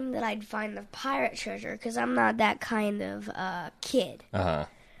saying that I'd find the pirate treasure, because I'm not that kind of kid. Uh-huh.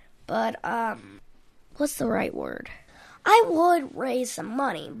 But, what's the right word? I would raise some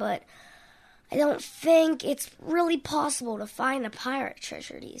money, but I don't think it's really possible to find a pirate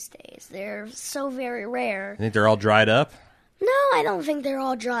treasure these days. They're so very rare. You think they're all dried up? No, I don't think they're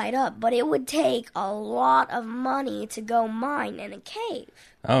all dried up, but it would take a lot of money to go mine in a cave.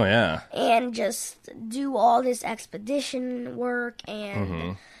 Oh, yeah. And just do all this expedition work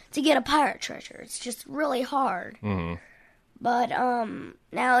and to get a pirate treasure. It's just really hard. Mm-hmm. But,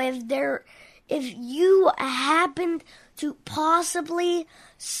 now if you happened to possibly,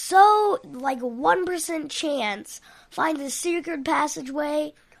 1% chance, find the secret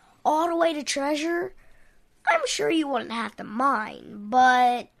passageway all the way to treasure, I'm sure you wouldn't have to mind,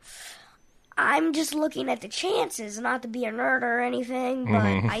 but I'm just looking at the chances, not to be a nerd or anything,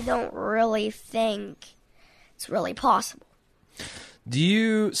 but I don't really think it's really possible.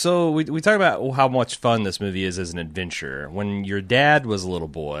 So we talked about how much fun this movie is as an adventure. When your dad was a little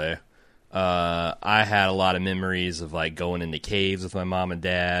boy, I had a lot of memories of like going into caves with my mom and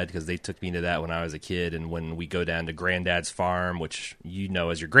dad because they took me into that when I was a kid. And when we go down to Granddad's farm, which you know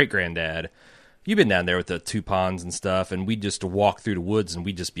as your great granddad, you've been down there with the 2 ponds and stuff, and we'd just walk through the woods and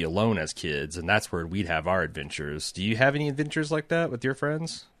we'd just be alone as kids, and that's where we'd have our adventures. Do you have any adventures like that with your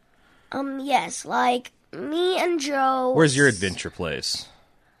friends? Yes, like me and Joe. Where's your adventure place?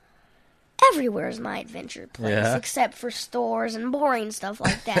 Everywhere's my adventure place, except for stores and boring stuff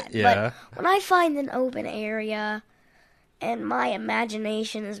like that. Yeah. But when I find an open area and my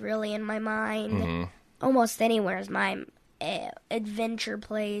imagination is really in my mind, almost anywhere is my adventure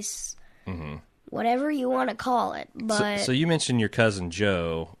place. Whatever you want to call it. But so you mentioned your cousin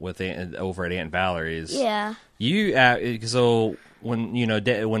Joe over at Aunt Valerie's. Yeah. So when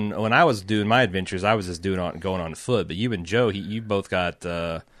when I was doing my adventures, I was just going on foot. But you and Joe, you both got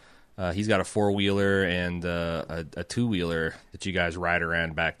he's got a 4-wheeler and a 2-wheeler that you guys ride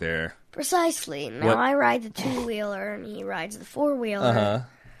around back there. Precisely. Now I ride the 2-wheeler and he rides the 4-wheeler.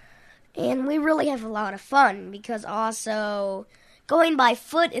 And we really have a lot of fun because also going by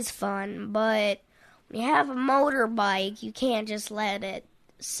foot is fun, but when you have a motorbike, you can't just let it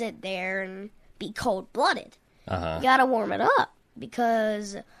sit there and be cold-blooded. You gotta warm it up,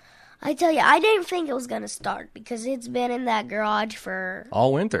 because I tell you, I didn't think it was gonna start, because it's been in that garage for...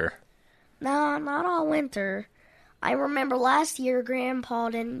 all winter. No, not all winter. I remember last year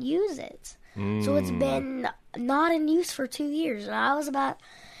Grandpa didn't use it. So it's been not in use for 2 years, and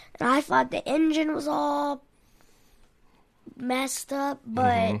I thought the engine was all messed up,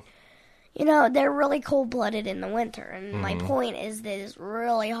 but they're really cold-blooded in the winter, and my point is that it's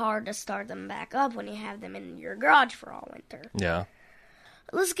really hard to start them back up when you have them in your garage for all winter. Yeah.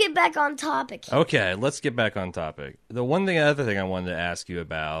 Let's get back on topic here. Okay, let's get back on topic. The other thing I wanted to ask you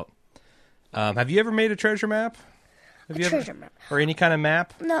about, have you ever made a treasure map? Treasure map. Or any kind of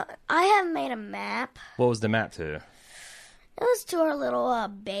map? No, I haven't made a map. What was the map to? It was to our little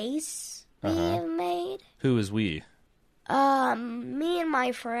base we have made. Who is we? Me and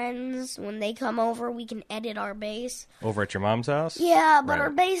my friends, when they come over, we can edit our base. Over at your mom's house? Yeah, but our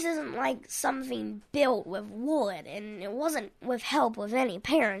base isn't like something built with wood, and it wasn't with help with any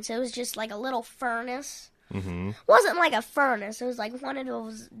parents. It was just like a little furnace. It wasn't like a furnace. It was like one of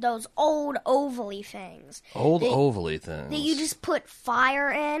those old oval-y things. Oval-y things. That you just put fire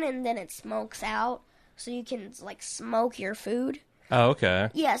in, and then it smokes out, so you can like smoke your food. Oh, okay.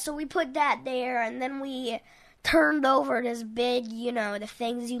 Yeah, so we put that there, and then we turned over this big, the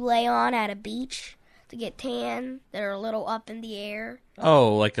things you lay on at a beach to get tan that are a little up in the air.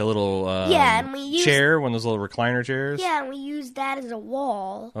 Oh, like a little and we used, chair, one of those little recliner chairs? Yeah, and we used that as a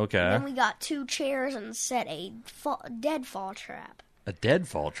wall. Okay. And then we got 2 chairs and set a deadfall trap. A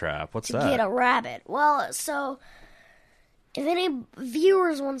deadfall trap? What's that? To get a rabbit. Well, so if any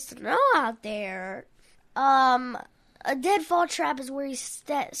viewers wants to know out there, a deadfall trap is where you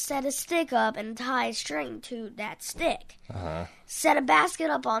set a stick up and tie a string to that stick. Set a basket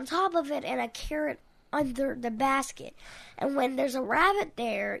up on top of it and a carrot under the basket. And when there's a rabbit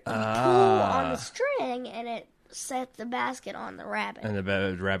there, you pull on the string and it sets the basket on the rabbit. And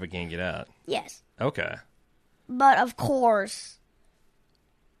the rabbit can't get out. Yes. Okay. But of course,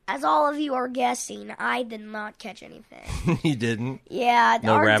 as all of you are guessing, I did not catch anything. You didn't? Yeah,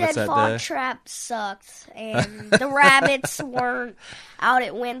 no our rabbits deadfall trap sucked, and the rabbits weren't out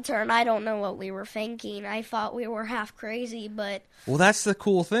at winter, and I don't know what we were thinking. I thought we were half crazy, but... Well, that's the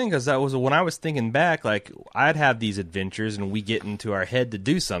cool thing, because that was when I was thinking back, like, I'd have these adventures, and we get into our head to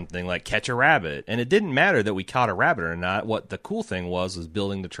do something, like catch a rabbit, and it didn't matter that we caught a rabbit or not. What the cool thing was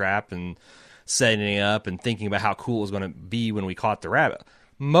building the trap and setting it up and thinking about how cool it was going to be when we caught the rabbit.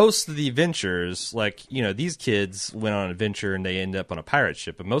 Most of the adventures, like, these kids went on an adventure and they end up on a pirate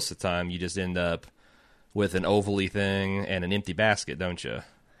ship, but most of the time you just end up with an oval-y thing and an empty basket, don't you?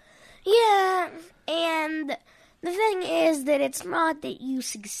 Yeah, and the thing is that it's not that you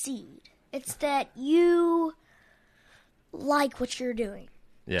succeed. It's that you like what you're doing.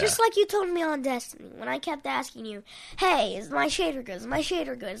 Yeah. Just like you told me on Destiny, when I kept asking you, hey, is my shader good? Is my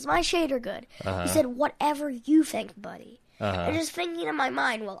shader good? Is my shader good? You said, whatever you think, buddy. And just thinking in my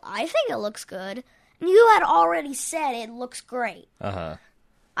mind, well, I think it looks good. And you had already said it looks great. I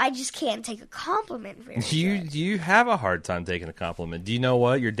just can't take a compliment very good. You have a hard time taking a compliment. Do you know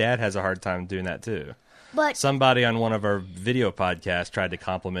what? Your dad has a hard time doing that too. But somebody on one of our video podcasts tried to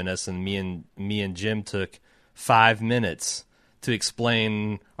compliment us, and me and Jim took 5 minutes to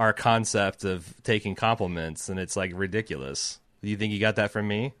explain our concept of taking compliments, and it's like ridiculous. Do you think you got that from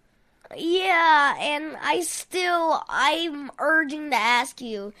me? Yeah, and I'm urging to ask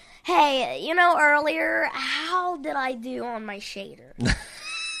you, hey, earlier, how did I do on my shader?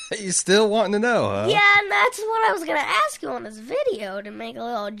 You still wanting to know, huh? Yeah, and that's what I was going to ask you on this video to make a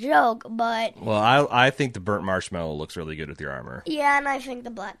little joke, but... Well, I think the burnt marshmallow looks really good with your armor. Yeah, and I think the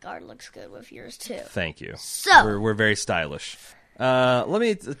blackguard looks good with yours, too. Thank you. So... We're very stylish.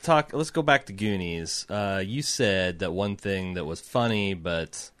 Let's go back to Goonies. You said that one thing that was funny,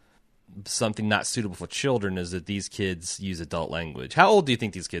 but something not suitable for children is that these kids use adult language. How old do you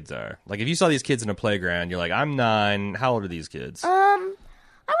think these kids are? Like, if you saw these kids in a playground, you're like, I'm 9. How old are these kids?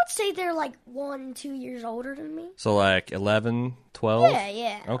 I would say they're like 1-2 years older than me. So like 11, 12?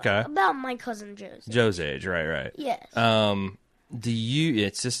 Yeah. Okay. About my cousin Joe's age. Joe's age, right. Yes.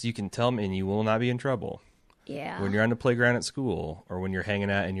 It's just, you can tell me and you will not be in trouble. Yeah. When you're on the playground at school or when you're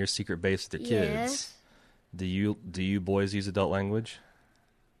hanging out in your secret base with your kids, do you boys use adult language?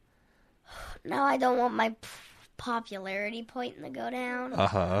 No, I don't want my popularity point to go down.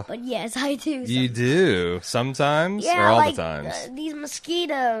 Uh-huh. But yes, I do. You do? Sometimes? Yeah, or all like, the times? These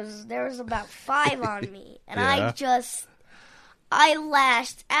mosquitoes, there was about 5 on me. And Yeah. I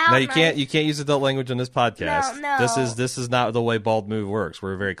lashed out. No, you can't use adult language on this podcast. No. This is not the way Bald Move works.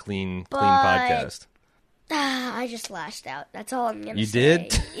 We're a very clean podcast. I just lashed out. That's all I'm going to say. You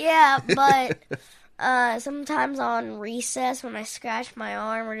did? Yeah, but sometimes on recess when I scratch my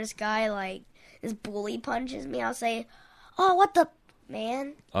arm or this bully punches me, I'll say, oh, what the,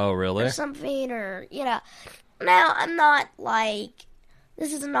 man? Oh, really? Or something, or, Now, I'm not,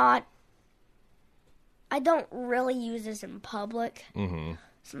 this is not, I don't really use this in public. Mm-hmm.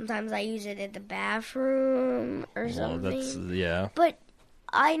 Sometimes I use it in the bathroom or something. Yeah. But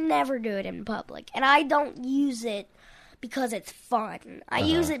I never do it in public. And I don't use it because it's fun. I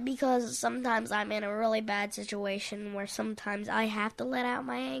use it because sometimes I'm in a really bad situation where sometimes I have to let out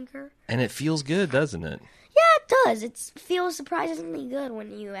my anger. And it feels good, doesn't it? Yeah, it does. It feels surprisingly good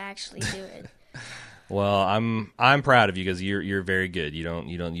when you actually do it. Well, I'm proud of you because you're very good. You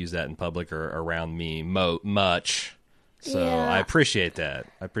don't use that in public or around me much. So Yeah. I appreciate that.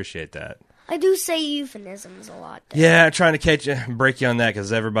 I do say euphemisms a lot, though. Yeah, trying to break you on that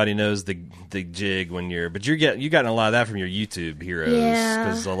because everybody knows the jig when but you gotten a lot of that from your YouTube heroes. Yeah.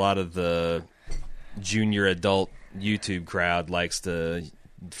 Because a lot of the junior adult YouTube crowd likes to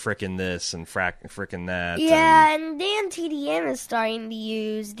frickin' this and frickin' that. Yeah, and Dan TDM is starting to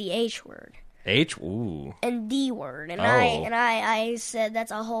use the H word. Ooh. And D word. And Oh. I said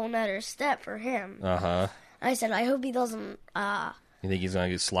that's a whole nother step for him. Uh-huh. I said, I hope he doesn't, You think he's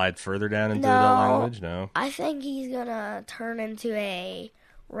going to slide further down into No. that language? No. I think he's gonna turn into a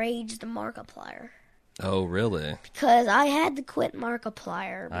Rage the Markiplier. Oh, really? Because I had to quit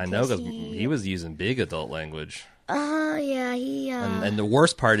Markiplier. I know because he was using big adult language. Yeah, he, And the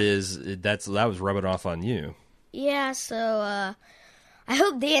worst part is that was rubbing off on you. Yeah, so, I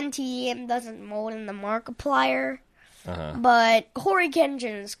hope Dan TDM doesn't mold in the Markiplier. Uh-huh. But Corey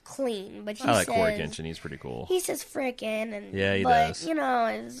Kenshin's clean, but I like Corey Kenshin. He's pretty cool. He says frickin', and Yeah, he but, does.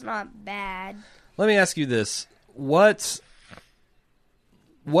 It's not bad. Let me ask you this: what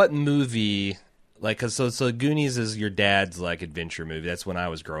movie? So Goonies is your dad's adventure movie. That's when I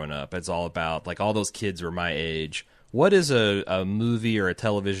was growing up. It's all about all those kids were my age. What is a movie or a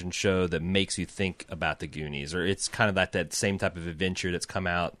television show that makes you think about the Goonies, or it's kind of that same type of adventure that's come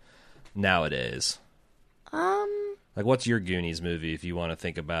out nowadays? What's your Goonies movie if you want to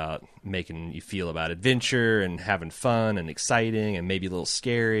think about making you feel about adventure and having fun and exciting and maybe a little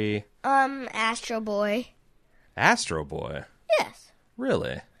scary? Astro Boy. Astro Boy? Yes.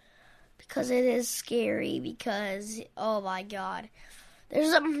 Really? Because it is scary, because, oh my god.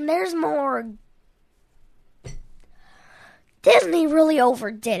 There's more... Disney really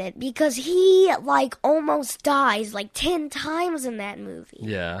overdid it, because he, almost dies, 10 times in that movie.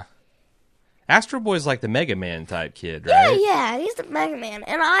 Yeah. Astro Boy's like the Mega Man type kid, right? Yeah, he's the Mega Man,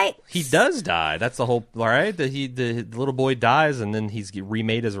 and He does die. That's the whole, right? The little boy dies, and then he's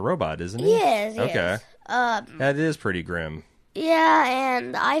remade as a robot, isn't he? Yes, Okay. yes. That is pretty grim. Yeah,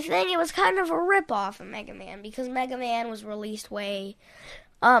 and I think it was kind of a rip-off of Mega Man, because Mega Man was released way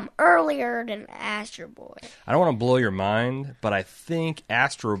earlier than Astro Boy. I don't want to blow your mind, but I think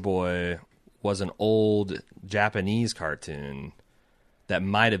Astro Boy was an old Japanese cartoon that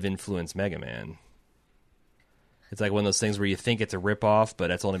might have influenced Mega Man. It's like one of those things where you think it's a ripoff, but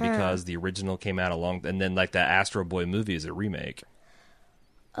that's only because the original came out and then that Astro Boy movie is a remake.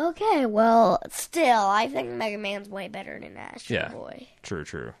 Okay, well, still, I think Mega Man's way better than Astro Boy.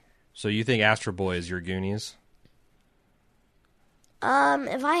 True. So you think Astro Boy is your Goonies?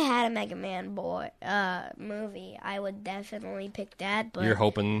 If I had a Mega Man movie, I would definitely pick that. But You're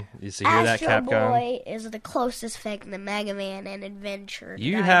hoping you see hear that, Astro Capcom? Boy is the closest thing to Mega Man and Adventure.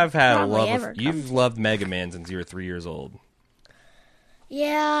 You that have had a probably love. ever You've come. loved Mega Man since you were 3 years old.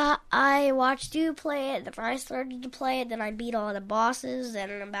 Yeah, I watched you play it, then I started to play it, then I beat all the bosses,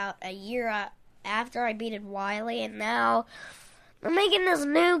 and about a year after I beat Wily, and now they're making this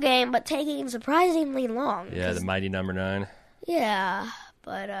new game, but taking surprisingly long. Yeah, the Mighty Number 9. Yeah,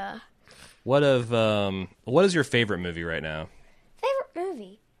 but, What is your favorite movie right now? favorite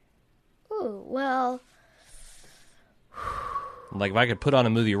movie? Ooh, well, Like, if I could put on a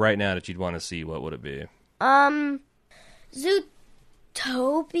movie right now that you'd want to see, what would it be?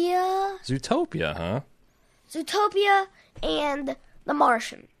 Zootopia? Zootopia, huh? Zootopia and The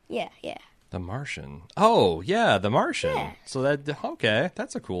Martian. Yeah. The Martian. Oh, yeah, The Martian. Yeah. So that's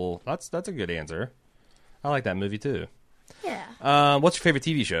a good answer. I like that movie too. Yeah. What's your favorite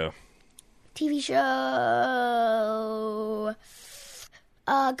TV show? TV show.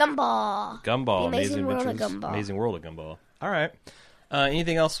 Gumball. Gumball. The Amazing World of Adventures- Gumball. Amazing World of Gumball. All right.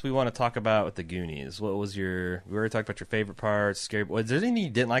 Anything else we want to talk about with the Goonies? What was we already talked about your favorite parts, scary. Was there anything you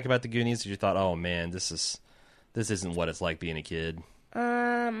didn't like about the Goonies that you thought, oh man, this isn't what it's like being a kid?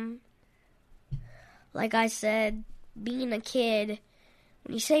 Like I said, being a kid,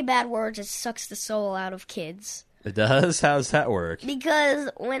 when you say bad words, it sucks the soul out of kids. It does? How does that work? Because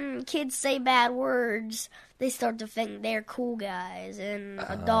when kids say bad words, they start to think they're cool guys and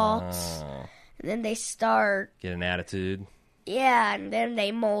adults. Oh, And then they start, get an attitude. yeah, and then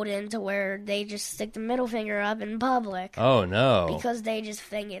they mold into where they just stick the middle finger up in public. Oh no. Because they just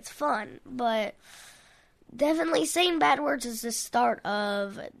think it's fun. But definitely saying bad words is the start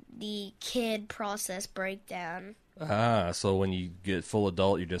of the kid process breakdown. So when you get full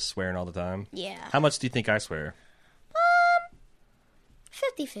adult, you're just swearing all the time? Yeah. How much do you think I swear?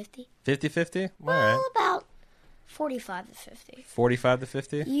 50-50. 50-50? All Well, right. about 45 to 50. 45 to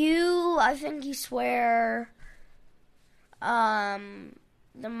 50? I think you swear the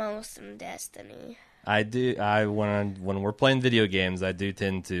most in Destiny. I do. When we're playing video games, I do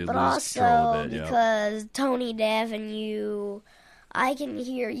tend to But lose control also, a bit. Yeah. because Tony Dev and you, I can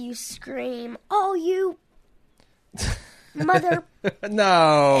hear you scream, "Oh, you mother!"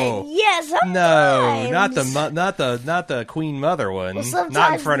 No. Yeah, sometimes. No, not the Queen Mother one. Well, Not in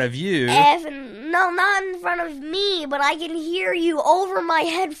sometimes front of you. No, not in front of me, but I can hear you over my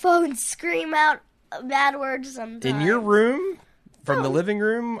headphones scream out bad words sometimes. In your room? From the Oh. living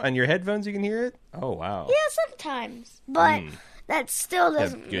room? On your headphones you can hear it? Oh, wow. Yeah, sometimes. But that still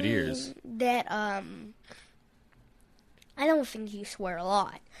doesn't good mean ears. that, I don't think you swear a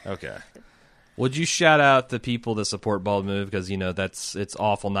lot. Okay. Would you shout out the people that support Bald Move? Because, it's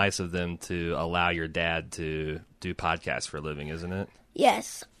awful nice of them to allow your dad to do podcasts for a living, isn't it?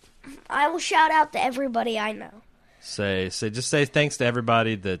 Yes. I will shout out to everybody I know. Just say thanks to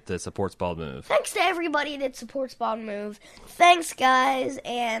everybody that supports Bald Move. Thanks to everybody that supports Bald Move. Thanks, guys,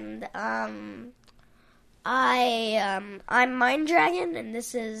 and I'm Mind Dragon, and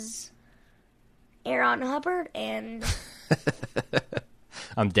this is Aaron Hubbard, and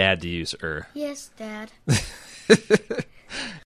I'm dad to you, sir. yes, Dad.